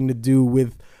something to do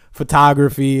with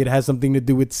photography. It has something to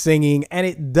do with singing, and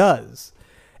it does.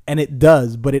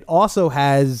 But it also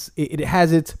has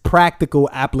its practical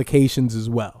applications as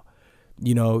well.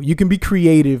 You can be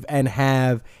creative and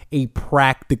have a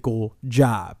practical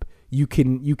job. You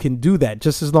can do that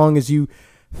just as long as you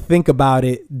think about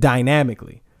it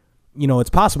dynamically. It's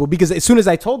possible, because as soon as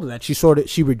I told her that,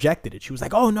 she rejected it. She was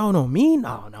like, "Oh no, me?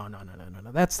 No.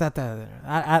 That's that.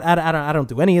 I don't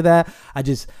do any of that. I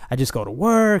just go to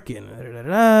work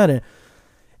and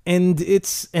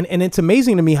it's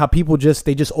amazing to me how people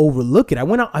just overlook it. I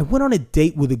went on a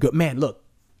date with a good man. Look,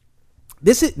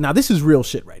 this is real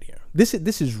shit right here. This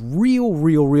is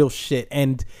real shit.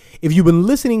 And if you've been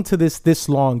listening to this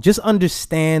long, just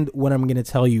understand what I'm going to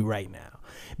tell you right now.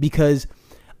 Because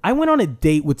I went on a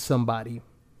date with somebody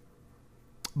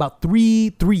about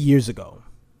three years ago.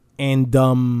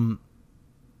 And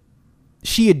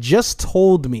she had just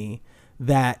told me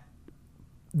that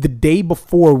the day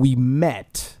before we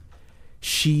met,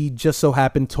 she just so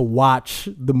happened to watch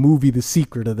the movie The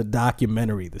Secret, or the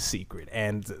documentary The Secret.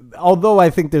 And although I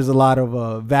think there's a lot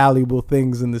of valuable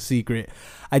things in The Secret,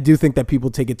 I do think that people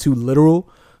take it too literal.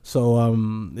 So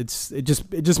it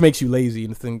just makes you lazy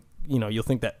and think, you'll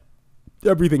think that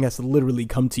everything has to literally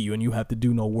come to you and you have to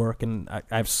do no work. And I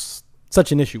have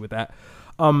such an issue with that.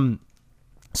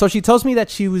 So she tells me that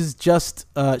she was just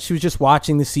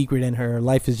watching The Secret, and her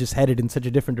life is just headed in such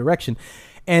a different direction.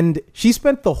 And she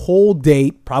spent the whole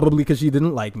date, probably because she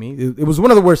didn't like me. It was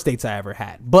one of the worst dates I ever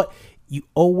had. But you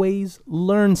always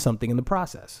learn something in the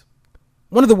process.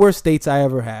 One of the worst dates I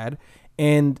ever had.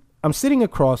 And I'm sitting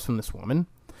across from this woman,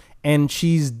 and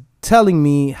she's telling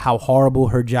me how horrible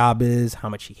her job is, how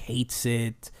much she hates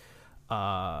it,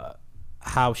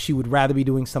 how she would rather be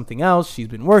doing something else. She's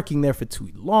been working there for too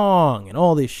long and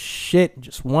all this shit,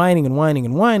 just whining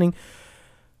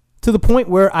to the point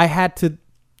where I had to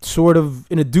sort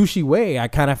of, in a douchey way, I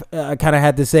kind of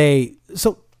had to say,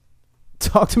 so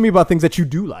talk to me about things that you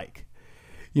do like,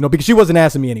 because she wasn't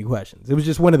asking me any questions. It was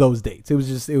just one of those dates. It was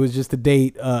just a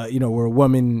date, where a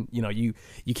woman, you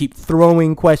keep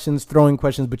throwing questions,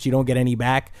 but you don't get any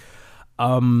back.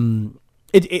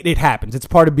 It happens. It's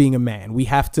part of being a man. We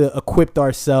have to equip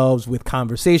ourselves with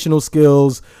conversational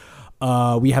skills,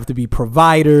 We have to be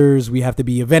providers. We have to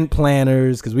be event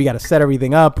planners because we got to set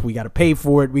everything up. We got to pay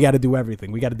for it. We got to do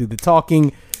everything. We got to do the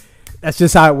talking. That's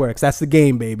just how it works. That's the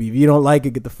game, baby. If you don't like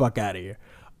it, get the fuck out of here.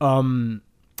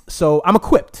 So I'm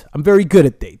equipped. I'm very good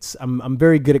at dates. I'm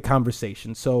very good at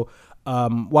conversation. So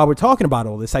while we're talking about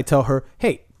all this, I tell her,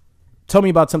 hey, tell me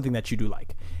about something that you do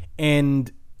like.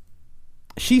 And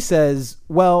she says,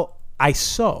 well, I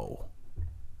sew.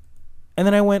 And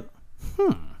then I went,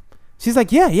 She's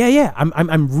like, yeah.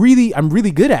 I'm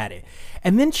really good at it.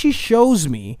 And then she shows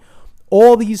me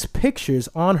all these pictures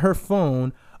on her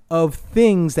phone of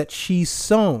things that she's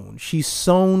sewn. She's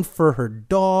sewn for her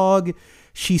dog.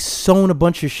 She's sewn a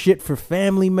bunch of shit for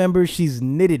family members. She's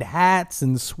knitted hats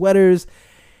and sweaters.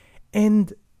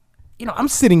 And, I'm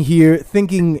sitting here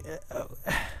thinking,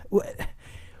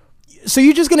 so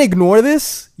you're just going to ignore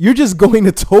this? You're just going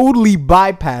to totally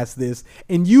bypass this.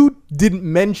 And you didn't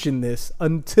mention this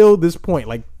until this point,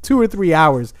 like 2 or 3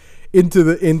 hours into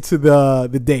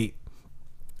the date.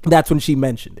 That's when she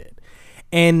mentioned it.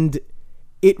 And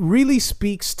it really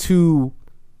speaks to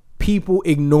people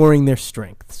ignoring their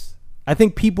strengths. I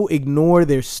think people ignore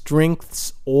their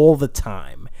strengths all the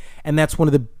time. And that's one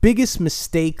of the biggest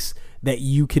mistakes that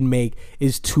you can make,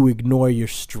 is to ignore your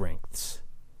strengths.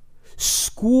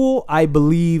 School, I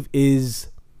believe,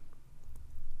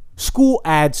 school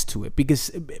adds to it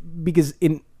because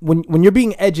when you're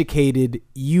being educated,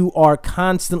 you are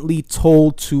constantly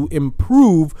told to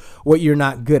improve what you're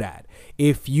not good at.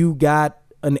 If you got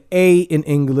an A in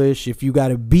English, if you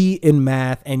got a B in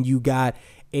math, and you got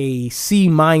a C-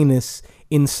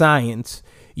 in science,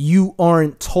 you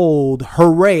aren't told,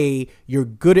 hooray, you're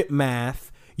good at math,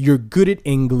 you're good at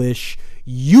English,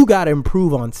 you got to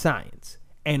improve on science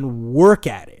and work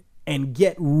at it and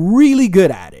get really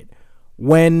good at it,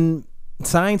 when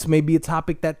science may be a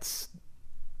topic that's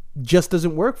just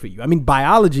doesn't work for you. I mean,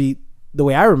 biology, the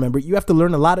way I remember it, you have to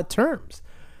learn a lot of terms.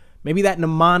 Maybe that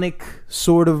mnemonic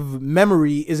sort of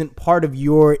memory isn't part of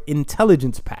your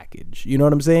intelligence package. You know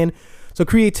what I'm saying? So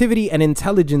creativity and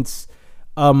intelligence,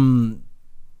 well,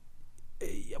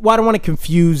 I don't want to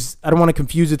confuse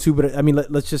the two, but I mean,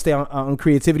 let's just stay on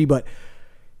creativity, but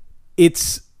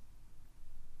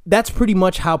that's pretty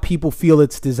much how people feel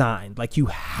it's designed. Like, you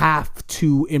have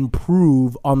to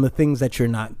improve on the things that you're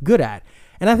not good at.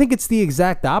 And I think it's the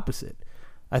exact opposite.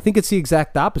 I think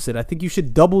you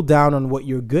should double down on what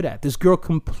you're good at. This girl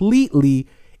completely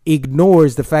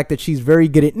ignores the fact that she's very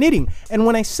good at knitting. And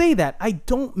when I say that, I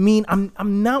don't mean,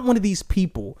 I'm not one of these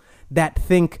people that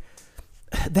think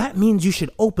that means you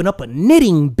should open up a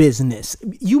knitting business.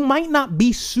 You might not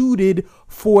be suited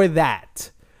for that.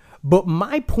 But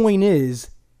my point is,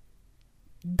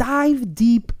 dive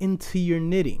deep into your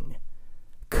knitting.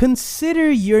 Consider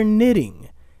your knitting.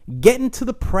 Get into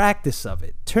the practice of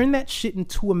it. Turn that shit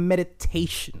into a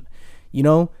meditation.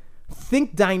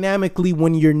 Think dynamically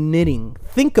when you're knitting.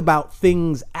 Think about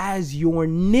things as you're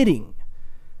knitting.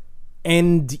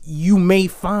 And you may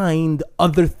find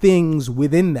other things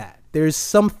within that. There's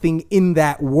something in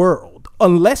that world.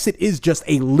 Unless it is just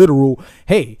a literal,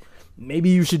 hey, maybe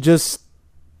you should just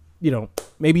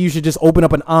open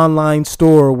up an online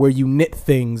store where you knit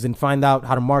things and find out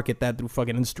how to market that through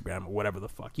fucking Instagram or whatever the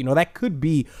fuck. That could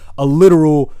be a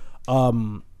literal,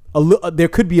 there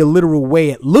could be a literal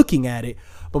way at looking at it.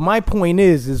 But my point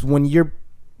is when you're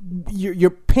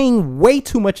paying way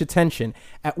too much attention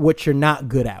at what you're not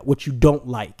good at, what you don't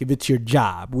like. If it's your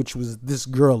job, which was this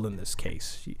girl in this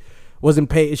case, she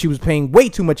was paying way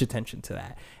too much attention to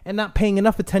that and not paying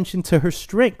enough attention to her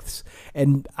strengths.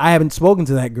 And I haven't spoken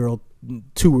to that girl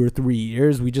 2 or 3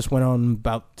 years. We just went on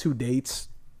about 2 dates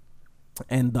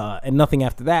and nothing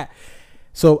after that.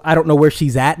 So I don't know where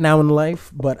she's at now in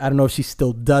life, but I don't know if she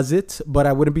still does it, but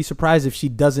I wouldn't be surprised if she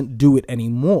doesn't do it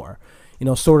anymore.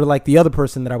 Sort of like the other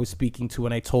person that I was speaking to,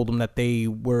 and I told them that they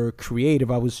were creative.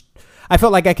 I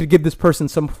felt like I could give this person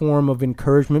some form of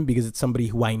encouragement because it's somebody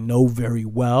who I know very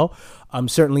well. I'm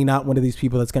certainly not one of these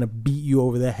people that's going to beat you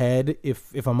over the head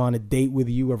if I'm on a date with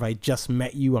you or if I just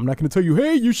met you. I'm not going to tell you,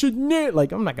 hey, you should knit.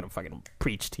 Like, I'm not going to fucking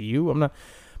preach to you. I'm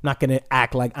not going to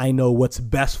act like I know what's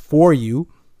best for you.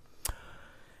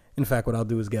 In fact, what I'll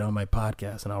do is get on my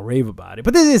podcast and I'll rave about it.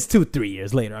 But this is 2-3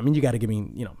 years later. I mean, you got to give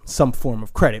me, some form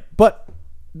of credit. But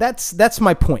that's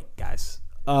my point, guys.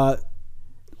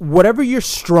 Whatever you're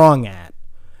strong at,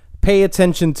 pay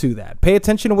attention to that. Pay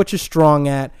attention to what you're strong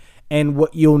at, and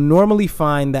what you'll normally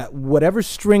find that whatever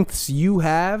strengths you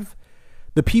have,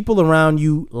 the people around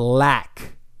you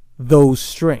lack those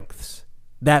strengths.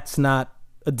 That's not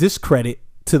a discredit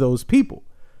to those people,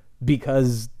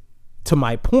 because to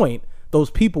my point, those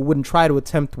people wouldn't try to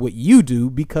attempt what you do,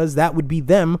 because that would be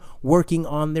them working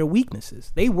on their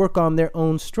weaknesses. They work on their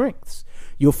own strengths.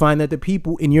 You'll find that the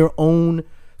people in your own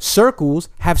circles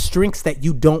have strengths that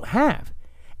you don't have.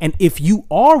 And if you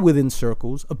are within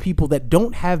circles of people that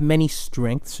don't have many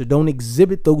strengths or don't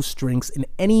exhibit those strengths in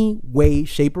any way,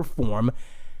 shape, or form,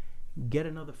 get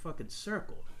another fucking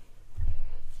circle.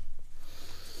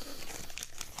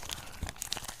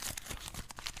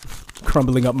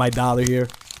 Crumbling up my dollar here.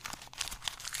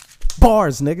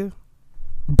 Bars, nigga.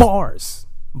 Bars.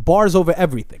 Bars over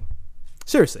everything.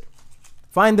 Seriously.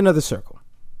 Find another circle.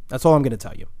 That's all I'm going to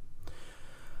tell you.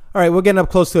 All right, we're getting up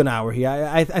close to an hour here.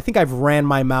 I think I've ran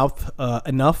my mouth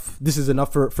enough. This is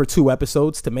enough for 2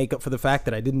 episodes to make up for the fact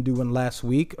that I didn't do one last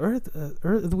week or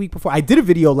the week before. I did a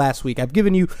video last week. I've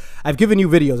given you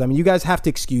videos. I mean, you guys have to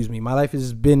excuse me. My life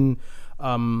has been,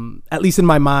 at least in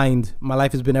my mind, my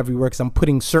life has been everywhere because I'm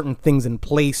putting certain things in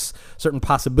place, certain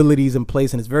possibilities in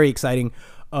place, and it's very exciting.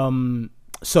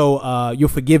 So you'll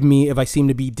forgive me if I seem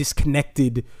to be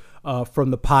disconnected from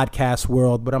the podcast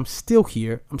world, but I'm still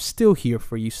here. I'm still here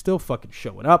for you, still fucking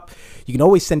showing up. You can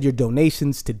always send your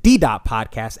donations to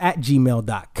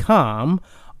d.podcast@gmail.com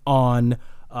on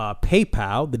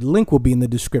PayPal. The link will be in the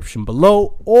description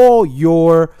below. All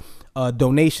your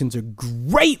donations are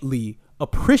greatly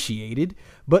appreciated,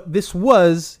 but this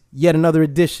was yet another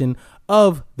edition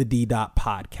of the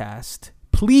D.Podcast.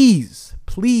 Please,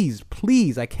 please,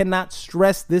 please, I cannot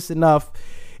stress this enough.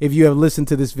 If you have listened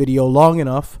to this video long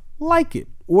enough, like it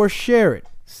or share it.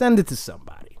 Send it to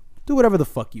somebody. Do whatever the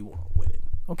fuck you want with it.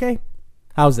 Okay?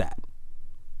 How's that?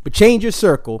 But change your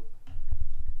circle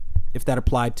if that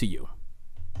applied to you.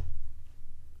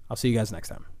 I'll see you guys next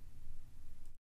time.